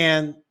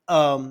 and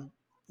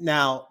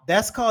now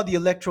that's called the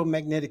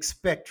electromagnetic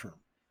spectrum.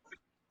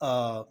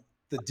 Uh,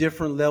 the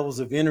different levels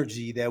of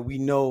energy that we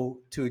know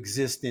to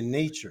exist in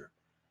nature,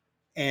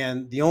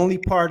 and the only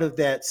part of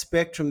that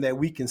spectrum that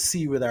we can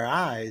see with our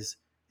eyes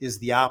is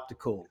the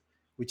optical,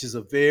 which is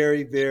a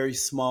very, very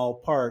small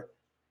part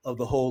of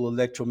the whole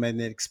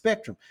electromagnetic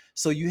spectrum.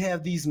 So you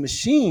have these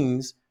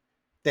machines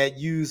that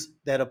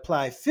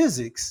apply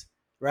physics,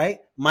 right?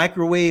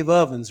 Microwave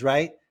ovens,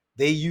 right?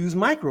 They use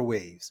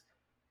microwaves.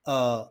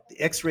 The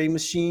X-ray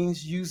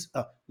machines use.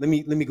 Let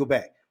me go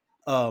back.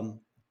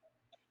 Um,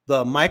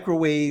 the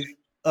microwave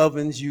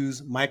ovens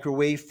use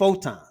microwave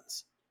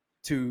photons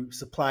to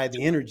supply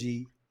the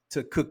energy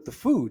to cook the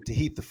food, to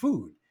heat the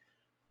food.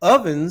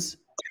 Ovens,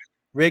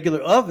 regular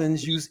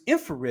ovens, use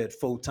infrared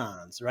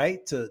photons,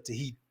 right, to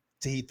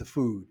heat the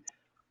food.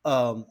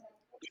 Um,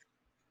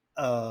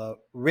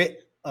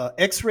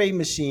 X-ray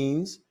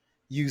machines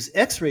use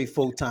X-ray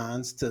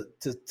photons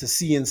to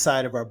see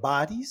inside of our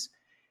bodies,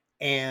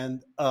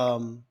 and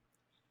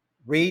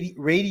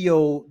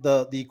radio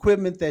the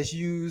equipment that's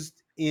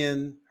used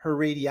in her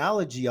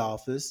radiology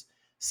office.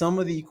 Some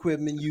of the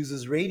equipment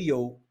uses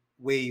radio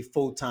wave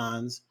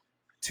photons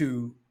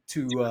to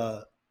to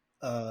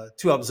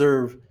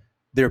observe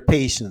their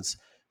patients.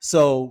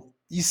 So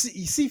you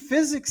see,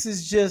 physics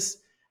is just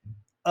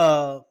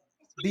uh,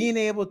 being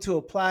able to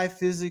apply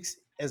physics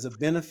as a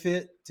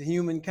benefit to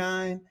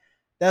humankind.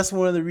 That's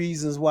one of the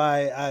reasons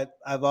why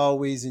I've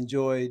always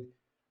enjoyed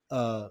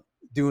uh,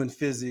 doing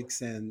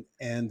physics, and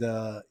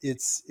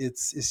it's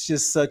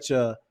just such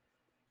a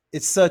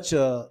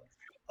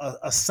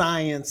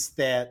science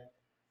that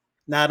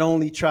not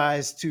only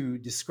tries to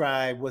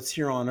describe what's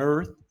here on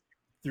Earth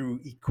through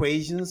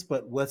equations,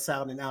 but what's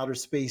out in outer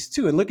space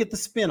too. And look at the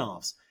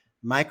spin-offs: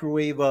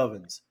 microwave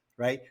ovens,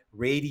 right?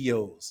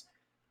 Radios,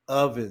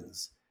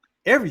 ovens,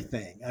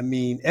 everything. I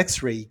mean,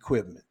 X-ray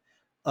equipment.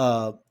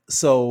 Uh,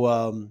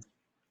 so,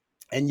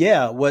 and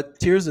yeah, what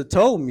Tirza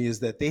told me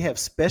is that they have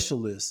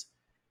specialists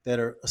that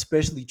are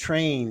especially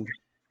trained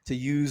to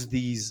use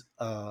this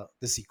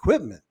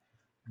equipment,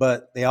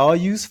 but they all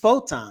use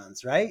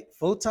photons, right?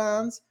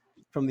 Photons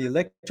from the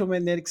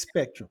electromagnetic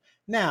spectrum.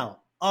 Now,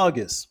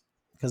 August,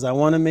 because I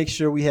want to make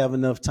sure we have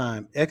enough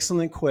time.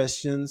 Excellent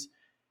questions.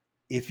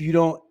 If you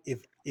don't,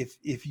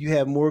 if you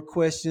have more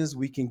questions,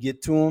 we can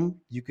get to them.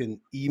 You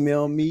can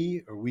email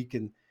me, or we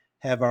can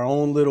have our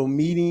own little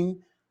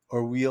meeting,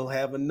 or we'll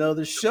have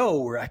another show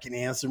where I can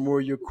answer more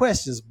of your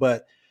questions.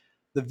 But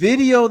the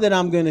video that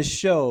I'm going to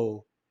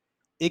show,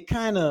 it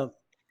kind of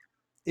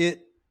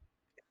it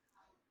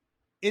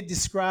it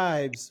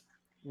describes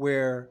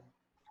where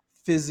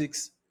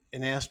physics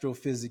and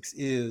astrophysics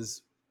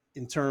is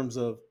in terms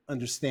of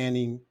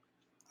understanding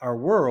our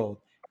world.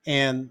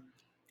 And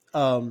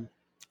now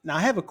I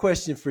have a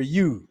question for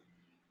you,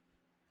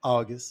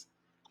 August.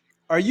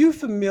 Are you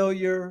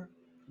familiar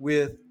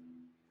with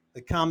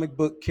the comic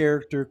book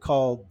character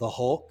called the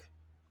Hulk?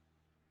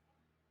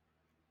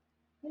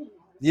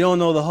 You don't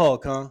know the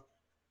Hulk, huh?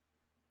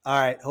 All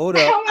right, hold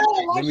I up. don't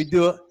really Let me watch.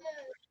 do it.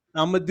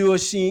 I'm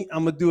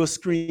gonna do a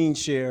screen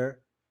share,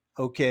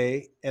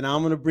 okay? And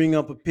I'm gonna bring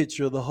up a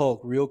picture of the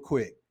Hulk real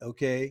quick,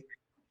 okay?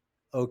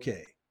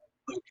 Okay,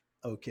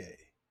 okay.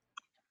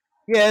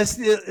 Yeah, it's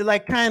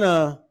like kind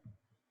of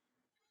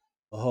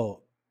a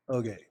Hulk.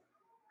 Okay,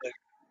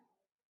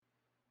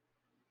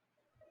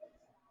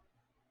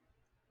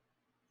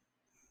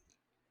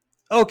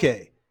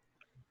 okay.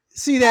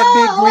 See that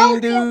big Oh, green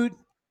okay. dude?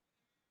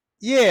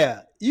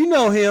 Yeah, you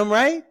know him,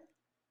 right?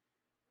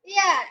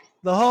 Yeah.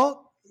 The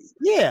Hulk?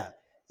 Yeah.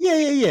 Yeah,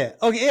 yeah, yeah.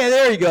 Okay, yeah,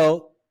 there you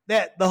go.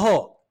 That the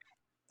Hulk.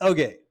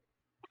 Okay.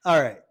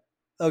 All right.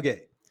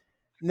 Okay.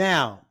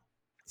 Now,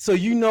 so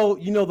you know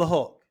the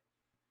Hulk.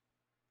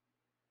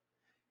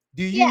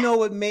 Do you Yeah. know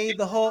what made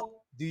the Hulk?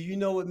 Do you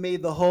know what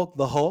made the Hulk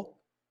the Hulk?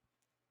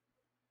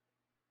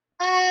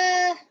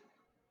 Uh,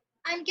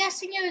 I'm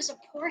guessing it was a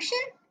portion.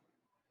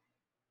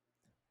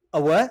 A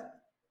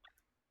what?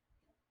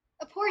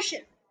 A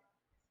portion.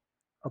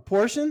 A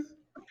portion?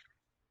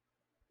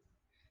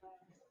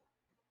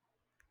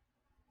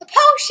 A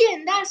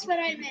potion. That's what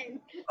I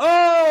meant.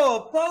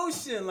 Oh, a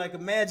potion, like a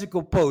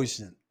magical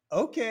potion.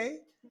 Okay.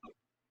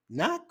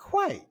 Not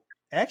quite.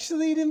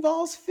 Actually, it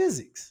involves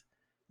physics.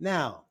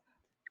 Now,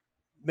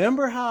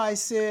 remember how I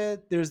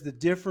said there's the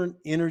different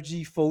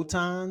energy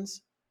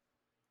photons?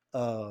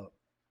 Uh,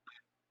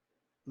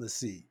 let's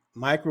see,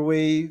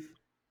 microwave,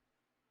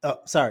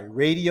 sorry,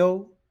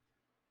 radio,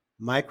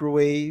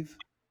 microwave,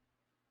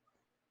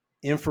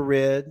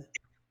 infrared,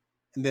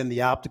 and then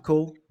the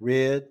optical,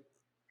 red,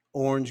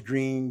 orange,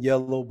 green,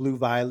 yellow, blue,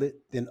 violet,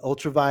 then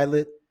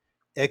ultraviolet,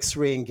 X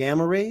ray, and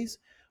gamma rays,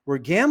 where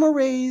gamma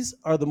rays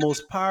are the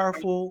most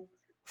powerful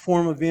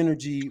form of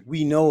energy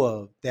we know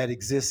of that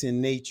exists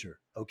in nature.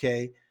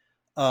 Okay.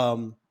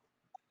 Um,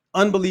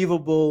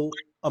 Unbelievable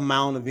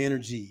amount of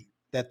energy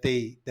that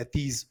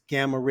these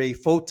gamma ray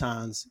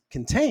photons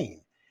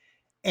contain.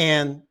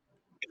 And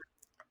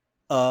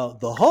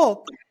the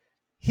Hulk,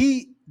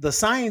 the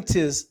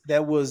scientist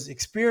that was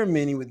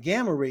experimenting with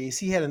gamma rays,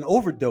 he had an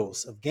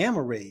overdose of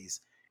gamma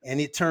rays, and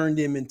it turned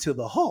him into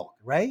the Hulk,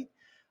 right?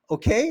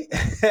 Okay,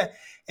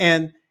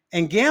 and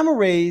gamma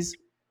rays.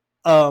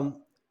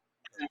 Um,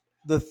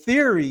 the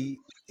theory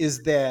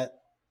is that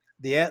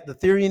the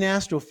theory in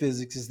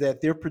astrophysics is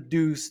that they're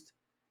produced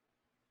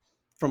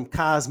from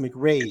cosmic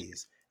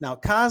rays. Now,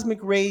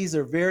 cosmic rays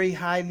are very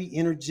highly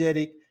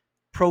energetic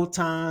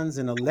protons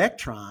and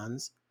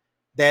electrons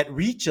that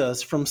reach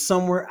us from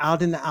somewhere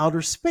out in the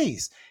outer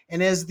space.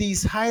 And as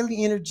these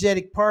highly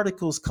energetic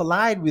particles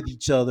collide with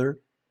each other,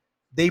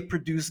 they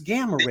produce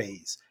gamma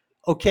rays.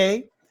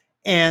 Okay?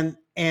 And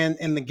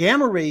the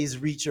gamma rays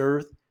reach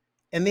Earth,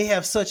 and they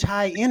have such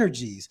high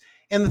energies.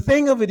 And the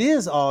thing of it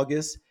is,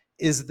 August,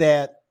 is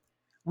that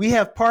we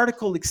have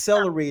particle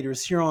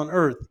accelerators here on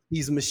Earth,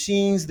 these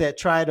machines that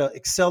try to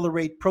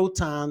accelerate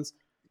protons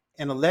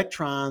and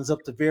electrons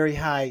up to very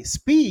high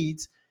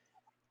speeds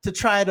to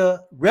try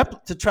to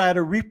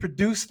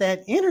reproduce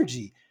that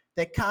energy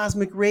that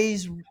cosmic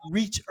rays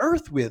reach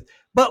Earth with.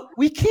 But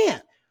we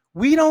can't.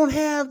 We don't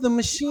have the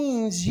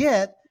machines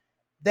yet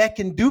that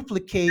can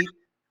duplicate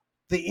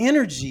the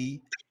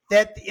energy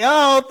that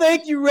oh,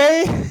 thank you,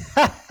 Ray.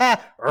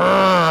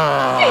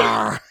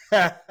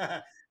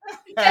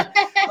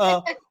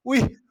 uh,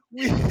 we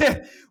we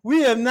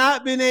we have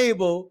not been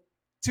able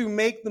to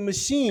make the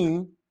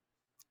machine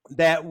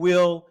that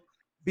will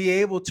be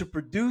able to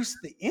produce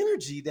the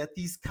energy that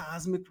these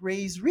cosmic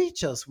rays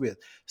reach us with.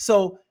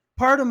 So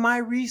part of my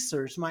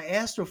research, my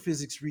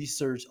astrophysics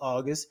research,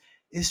 August,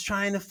 is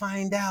trying to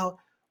find out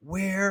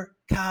where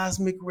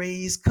cosmic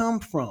rays come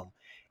from.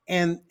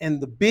 And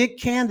the big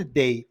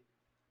candidate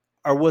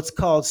are what's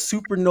called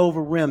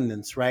supernova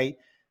remnants, right?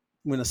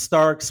 When a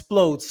star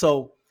explodes.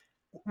 So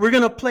we're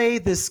going to play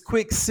this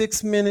quick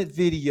 6-minute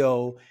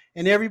video,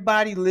 and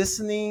everybody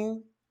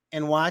listening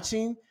and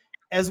watching,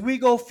 as we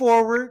go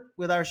forward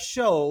with our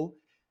show,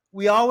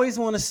 we always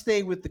want to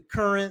stay with the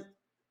current,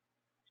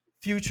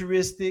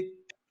 futuristic,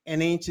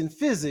 and ancient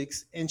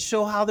physics and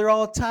show how they're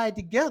all tied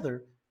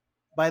together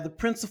by the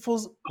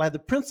principles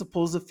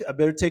of, I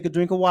better take a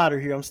drink of water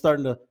here. I'm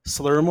starting to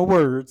slur my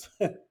words.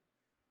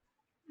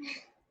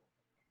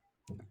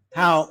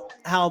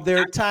 how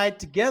they're tied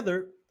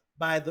together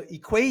by the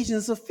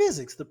equations of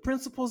physics, the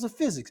principles of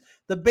physics.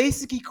 The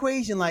basic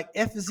equation, like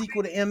F is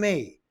equal to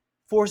ma,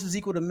 force is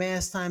equal to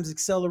mass times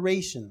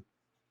acceleration,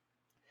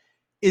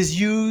 is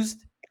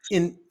used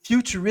in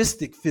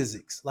futuristic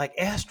physics, like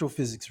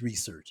astrophysics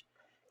research.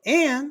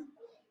 And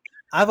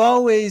I've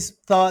always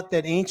thought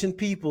that ancient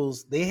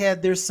peoples, they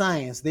had their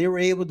science. They were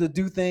able to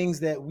do things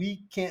that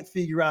we can't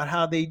figure out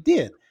how they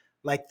did,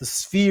 like the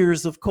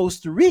spheres of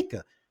Costa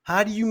Rica.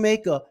 How do you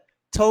make a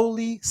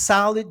totally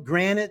solid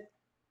granite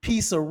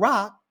piece of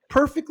rock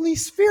perfectly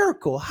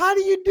spherical? How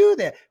do you do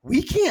that?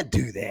 We can't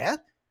do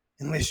that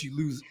unless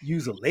you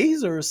use a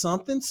laser or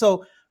something.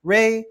 So,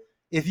 Ray,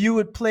 if you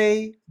would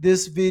play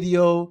this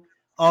video,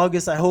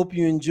 August, I hope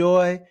you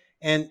enjoy.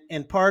 And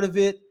part of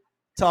it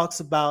talks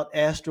about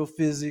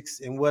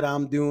astrophysics and what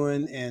I'm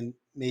doing, and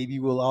maybe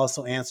we'll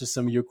also answer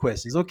some of your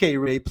questions. Okay,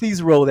 Ray,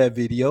 please roll that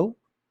video.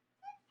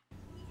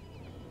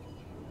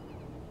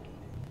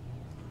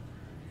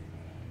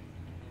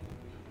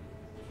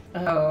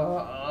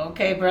 Oh,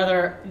 okay,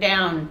 brother.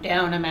 Down,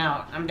 I'm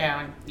out. I'm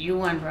down. You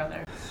won,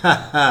 brother.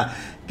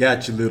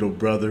 Got you, little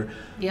brother.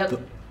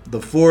 Yep.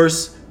 The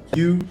force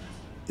U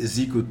is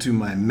equal to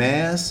my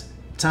mass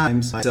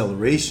times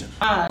acceleration.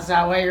 Is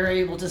that why you're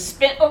able to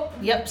spin?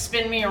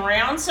 Spin me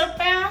around so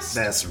fast?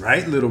 That's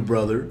right, little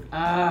brother.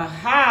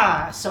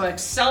 Aha. So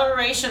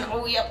acceleration,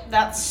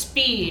 that's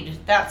speed.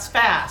 That's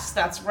fast.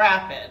 That's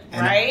rapid,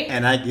 right?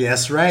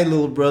 That's right,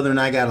 little brother, and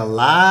I got a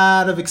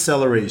lot of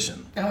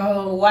acceleration.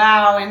 Oh,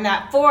 wow. And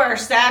that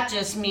force, that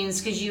just means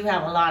because you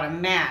have a lot of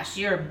mass.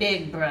 You're a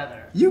big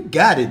brother. You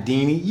got it,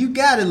 Deanie. You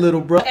got it,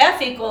 little brother.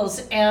 F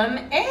equals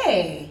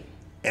ma.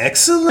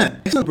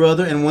 Excellent,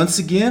 brother. And once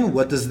again,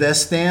 what does that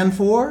stand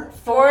for?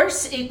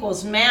 Force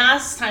equals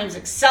mass times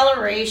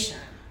acceleration.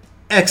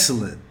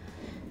 Excellent.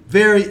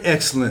 Very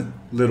excellent,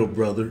 little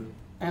brother.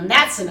 And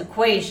that's an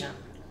equation.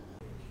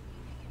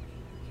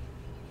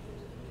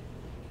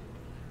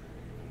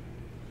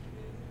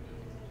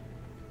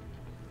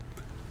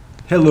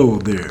 Hello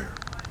there.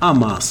 I'm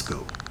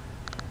Osco,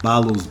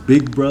 Balo's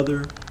big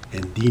brother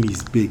and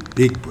Deanie's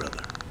big brother.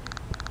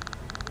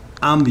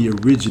 I'm the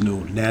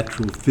original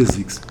natural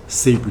physics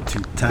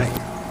saber-tooth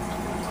tiger.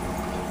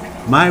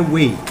 My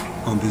weight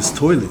on this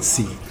toilet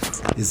seat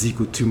is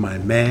equal to my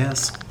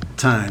mass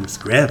times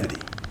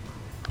gravity.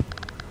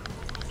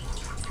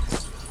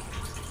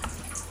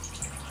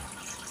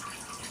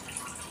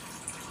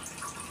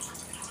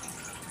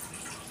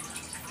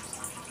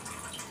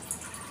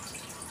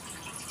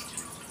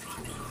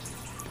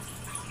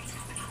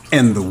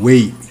 And the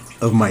weight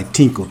of my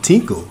tinkle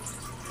tinkle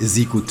is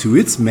equal to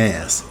its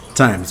mass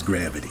times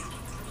gravity.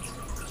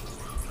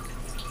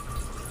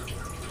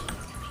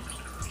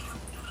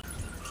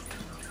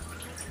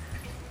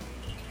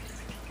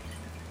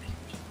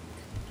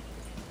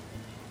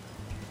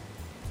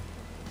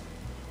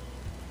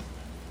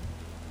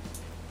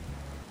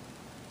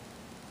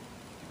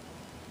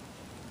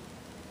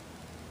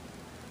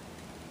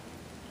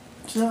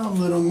 Good job,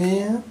 little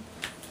man.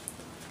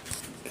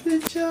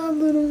 Good job,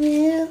 little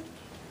man.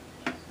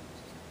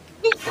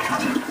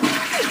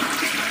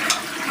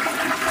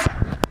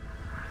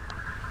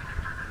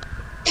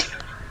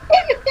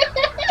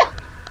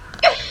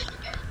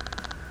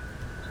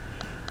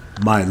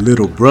 My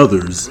little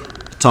brothers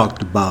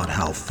talked about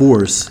how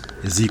force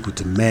is equal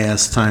to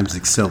mass times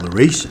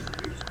acceleration.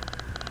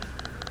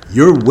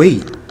 Your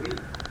weight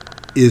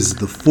is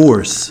the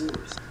force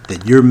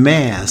that your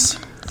mass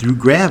through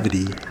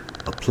gravity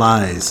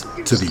applies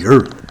to the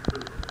earth.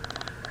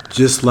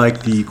 Just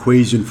like the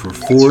equation for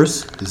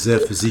force is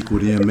F is equal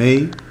to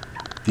ma,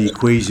 the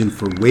equation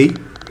for weight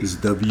is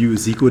W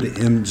is equal to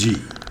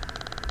mg.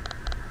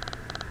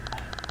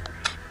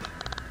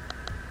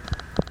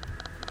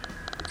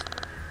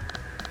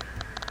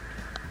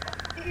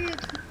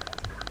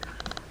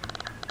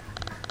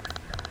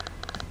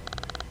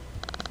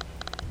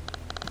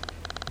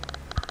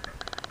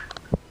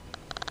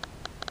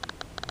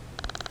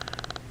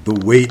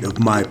 The weight of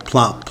my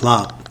plop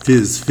plop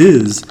fizz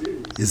fizz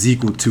is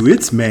equal to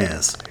its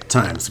mass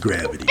times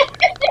gravity.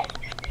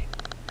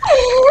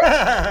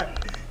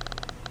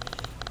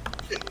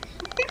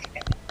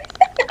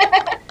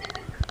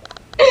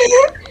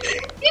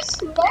 You're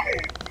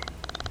smart.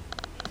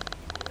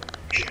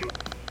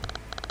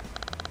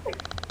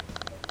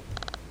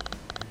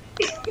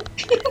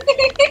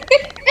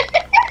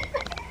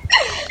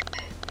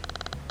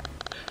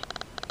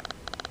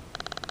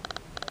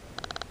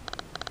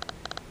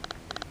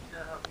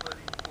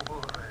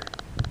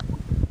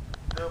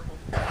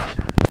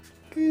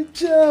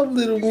 job,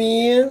 little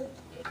man.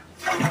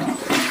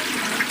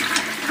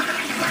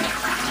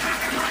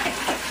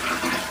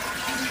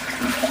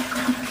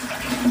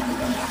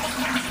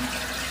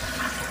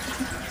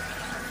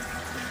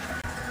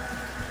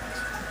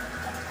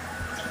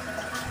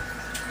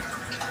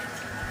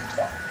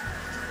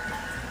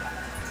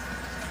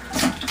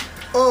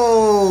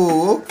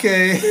 Oh,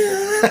 okay.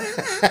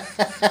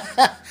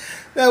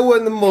 That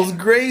wasn't the most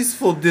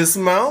graceful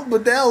dismount,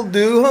 but that'll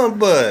do, huh,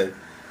 bud?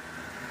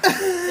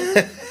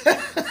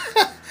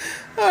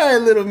 All right,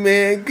 little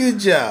man, good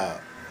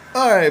job.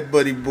 All right,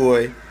 buddy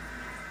boy.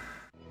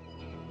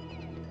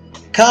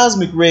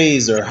 Cosmic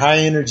rays are high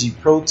energy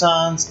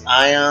protons,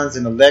 ions,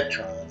 and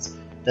electrons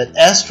that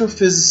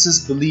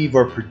astrophysicists believe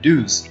are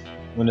produced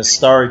when a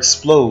star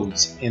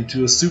explodes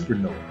into a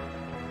supernova.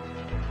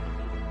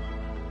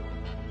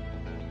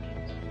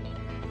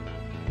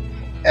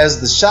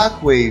 As the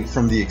shock wave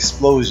from the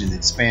explosion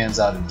expands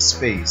out into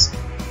space,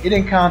 it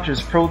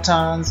encounters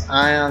protons,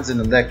 ions,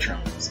 and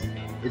electrons.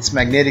 Its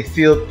magnetic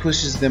field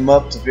pushes them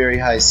up to very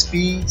high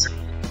speeds,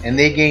 and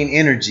they gain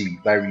energy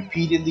by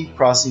repeatedly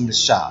crossing the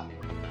shock.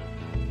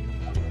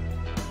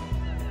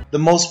 The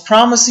most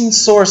promising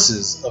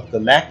sources of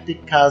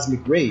galactic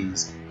cosmic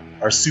rays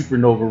are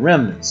supernova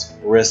remnants,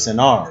 or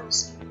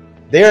SNRs.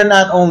 They are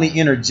not only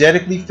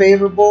energetically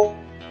favorable,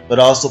 but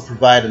also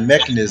provide a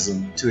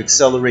mechanism to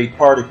accelerate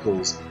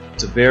particles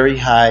to very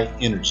high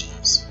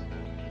energies.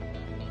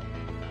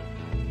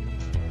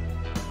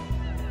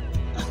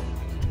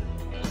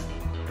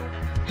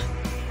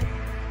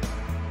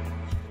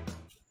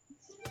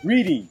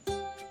 Greetings,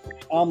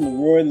 I'm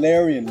Leroy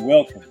Larry and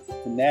welcome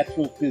to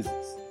Natural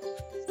Physics,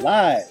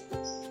 live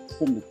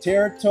from the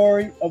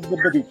territory of the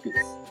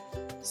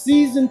Badukas.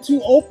 Season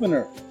 2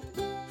 opener,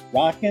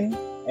 rockin'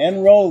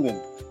 and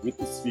rollin' with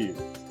the spheres.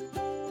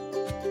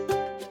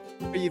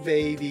 You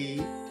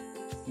baby.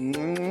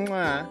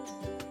 Mwah.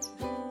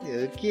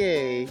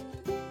 Okay.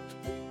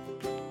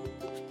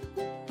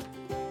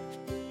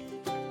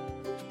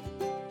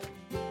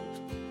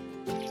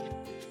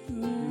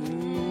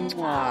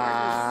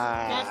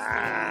 Mwah.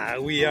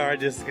 We are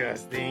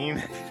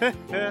disgusting.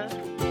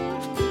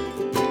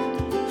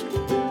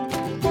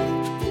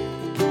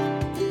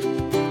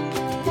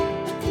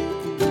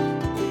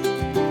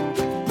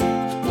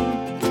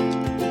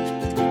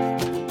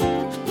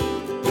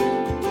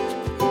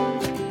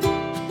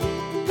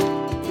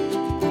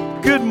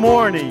 Good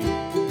morning,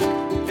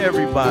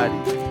 everybody.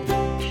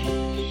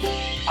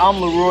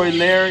 I'm Leroy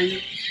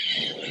Larry,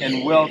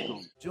 and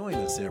welcome. Join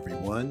us,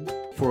 everyone,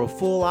 for a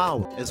full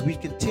hour as we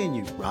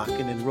continue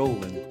rocking and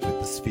rolling with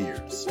the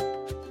spheres.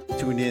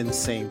 Tune in,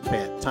 same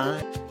fat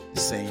time,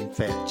 same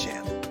fat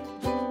channel.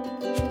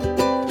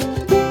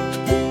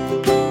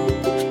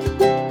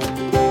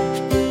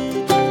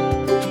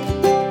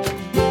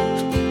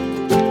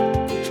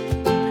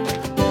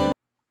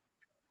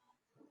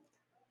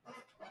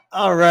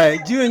 All right.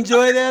 Did you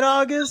enjoy that,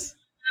 August?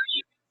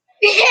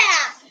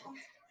 Yeah.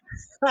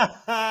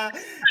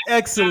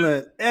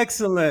 Excellent.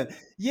 Excellent.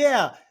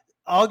 Yeah.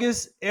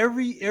 August,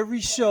 every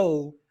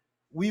show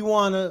we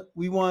wanna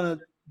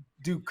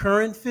do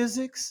current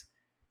physics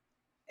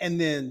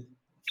and then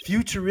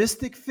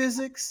futuristic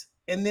physics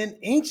and then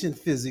ancient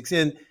physics.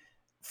 And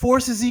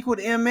force is equal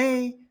to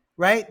ma,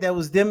 right? That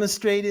was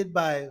demonstrated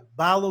by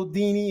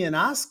Balodini and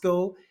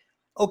Osco.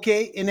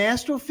 Okay, in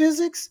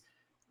astrophysics,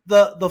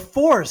 the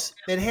force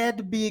that had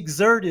to be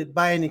exerted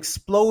by an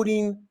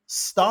exploding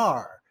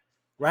star,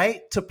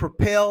 right, to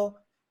propel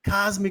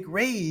cosmic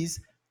rays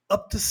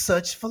up to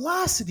such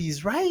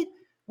velocities, right?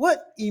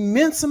 What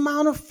immense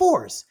amount of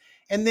force.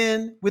 And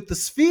then with the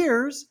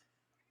spheres,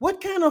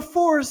 what kind of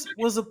force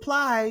was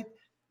applied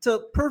to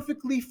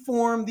perfectly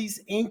form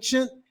these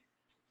ancient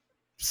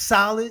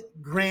solid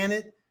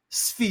granite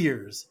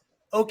spheres?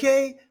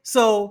 Okay,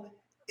 so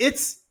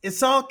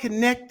it's all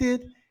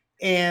connected,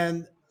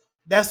 and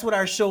that's what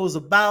our show is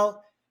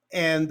about.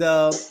 And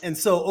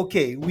so,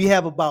 okay, we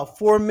have about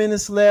 4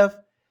 minutes left.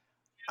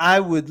 I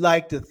would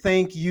like to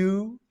thank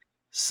you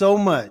so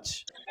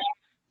much.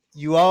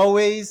 You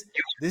always,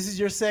 this is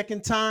your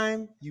second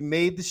time. You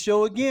made the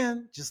show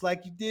again, just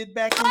like you did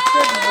back in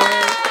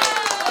February.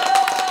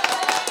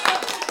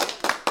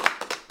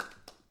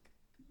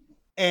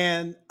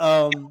 And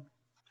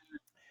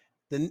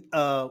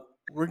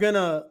we're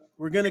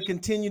gonna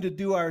continue to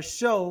do our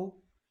show,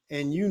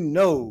 and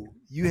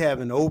you have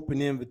an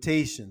open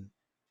invitation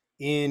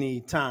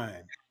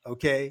anytime.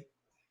 Okay,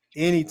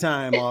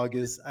 anytime,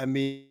 August. I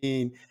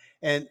mean,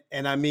 and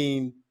I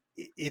mean,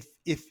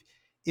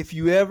 if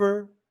you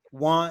ever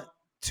want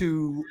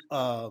to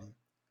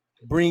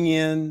bring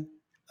in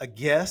a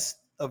guest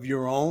of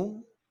your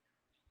own,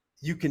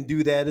 you can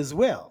do that as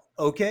well.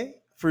 Okay,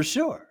 for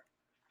sure.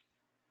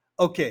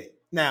 Okay,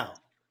 now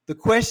the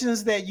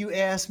questions that you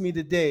asked me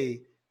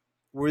today,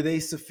 were they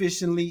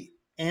sufficiently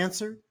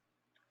answered?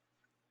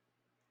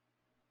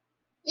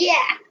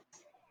 Yeah.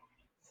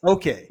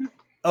 Okay,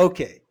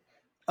 okay.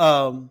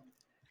 Um,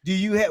 do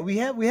you have we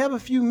have a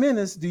few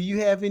minutes? Do you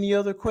have any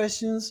other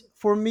questions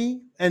for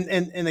me? And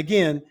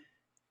again,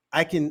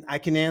 I can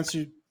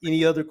answer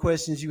any other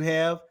questions you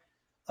have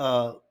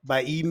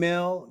by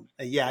email,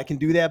 yeah, I can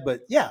do that.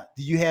 But yeah,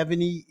 do you have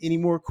any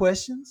more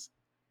questions?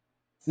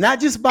 Not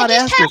just I about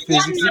just have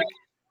astrophysics. one.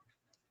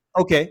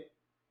 Okay.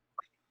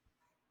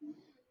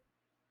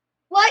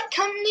 What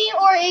company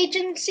or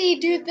agency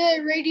do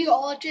the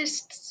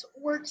radiologists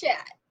work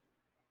at?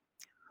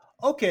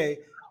 Okay,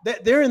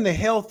 they're in the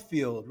health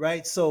field,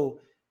 right? So,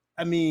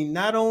 I mean,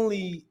 not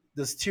only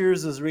does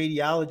Tirzah's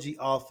radiology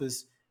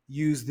office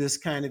use this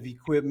kind of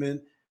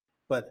equipment,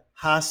 but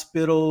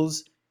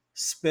hospitals,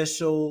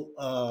 special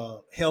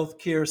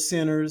healthcare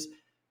centers,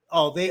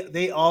 oh,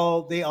 they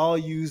all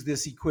use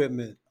this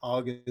equipment.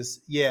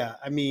 August, yeah.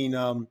 I mean,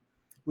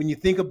 when you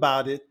think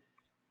about it,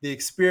 the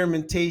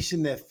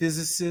experimentation that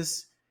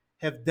physicists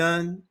have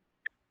done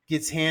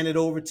gets handed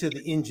over to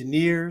the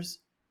engineers,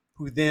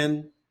 who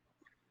then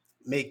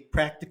make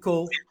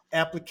practical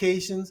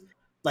applications,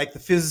 like the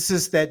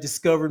physicist that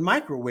discovered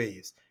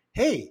microwaves.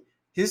 Hey,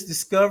 his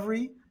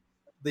discovery,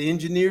 the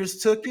engineers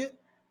took it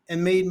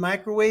and made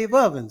microwave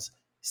ovens.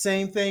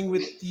 Same thing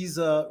with these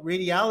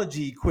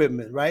radiology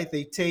equipment, right?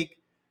 They take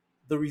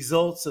the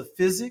results of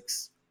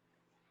physics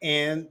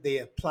and they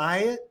apply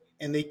it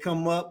and they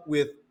come up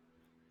with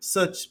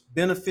such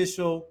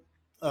beneficial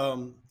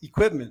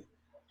equipment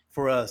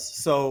for us.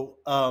 So,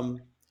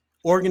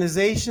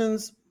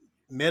 organizations,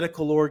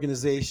 medical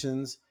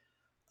organizations,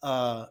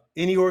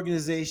 any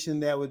organization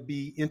that would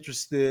be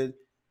interested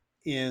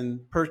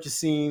in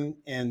purchasing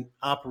and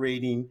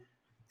operating,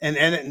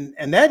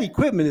 and that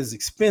equipment is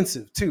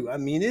expensive too. I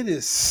mean, it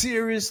is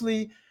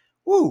seriously,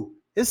 woo,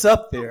 it's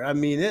up there. I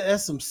mean,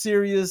 that's some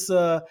serious.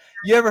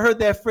 You ever heard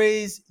that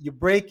phrase? You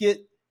break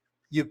it,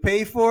 you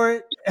pay for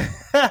it.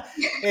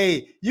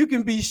 Hey, you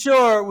can be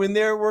sure when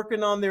they're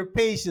working on their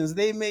patients,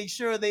 they make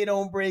sure they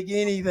don't break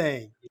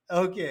anything.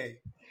 Okay,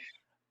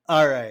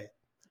 all right.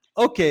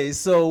 Okay,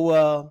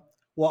 so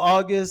well,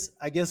 August,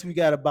 I guess we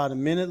got about a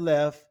minute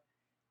left.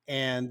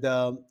 And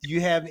do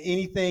you have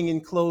anything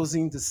in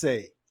closing to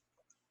say?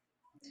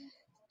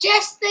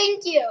 Just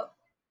thank you.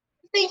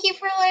 Thank you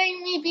for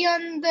letting me be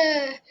on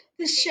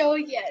the show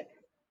again.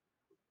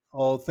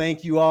 Oh,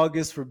 thank you,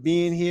 August, for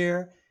being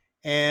here.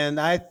 And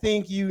I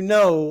think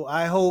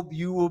I hope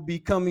you will be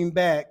coming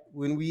back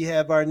when we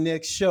have our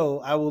next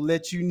show. I will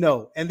let you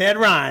know. And that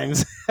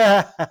rhymes.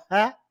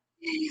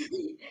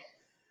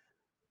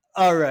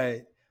 All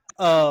right.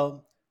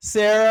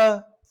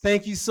 Sarah,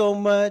 thank you so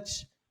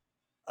much,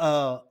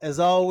 as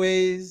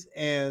always.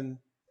 And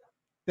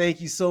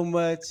thank you so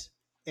much.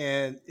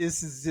 And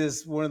this is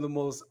just one of the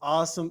most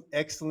awesome,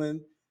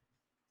 excellent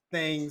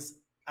things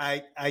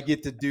I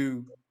get to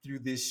do through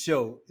this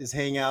show is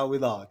hang out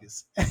with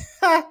August.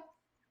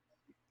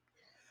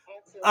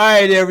 All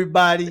right,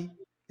 everybody.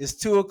 It's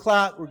 2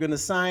 o'clock. We're going to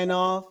sign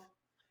off.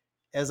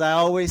 As I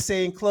always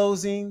say in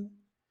closing,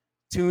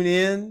 tune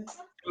in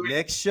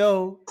next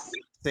show,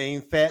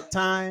 same fat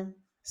time,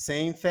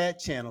 same fat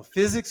channel.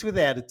 Physics with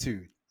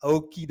attitude.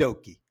 Okie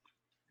dokie.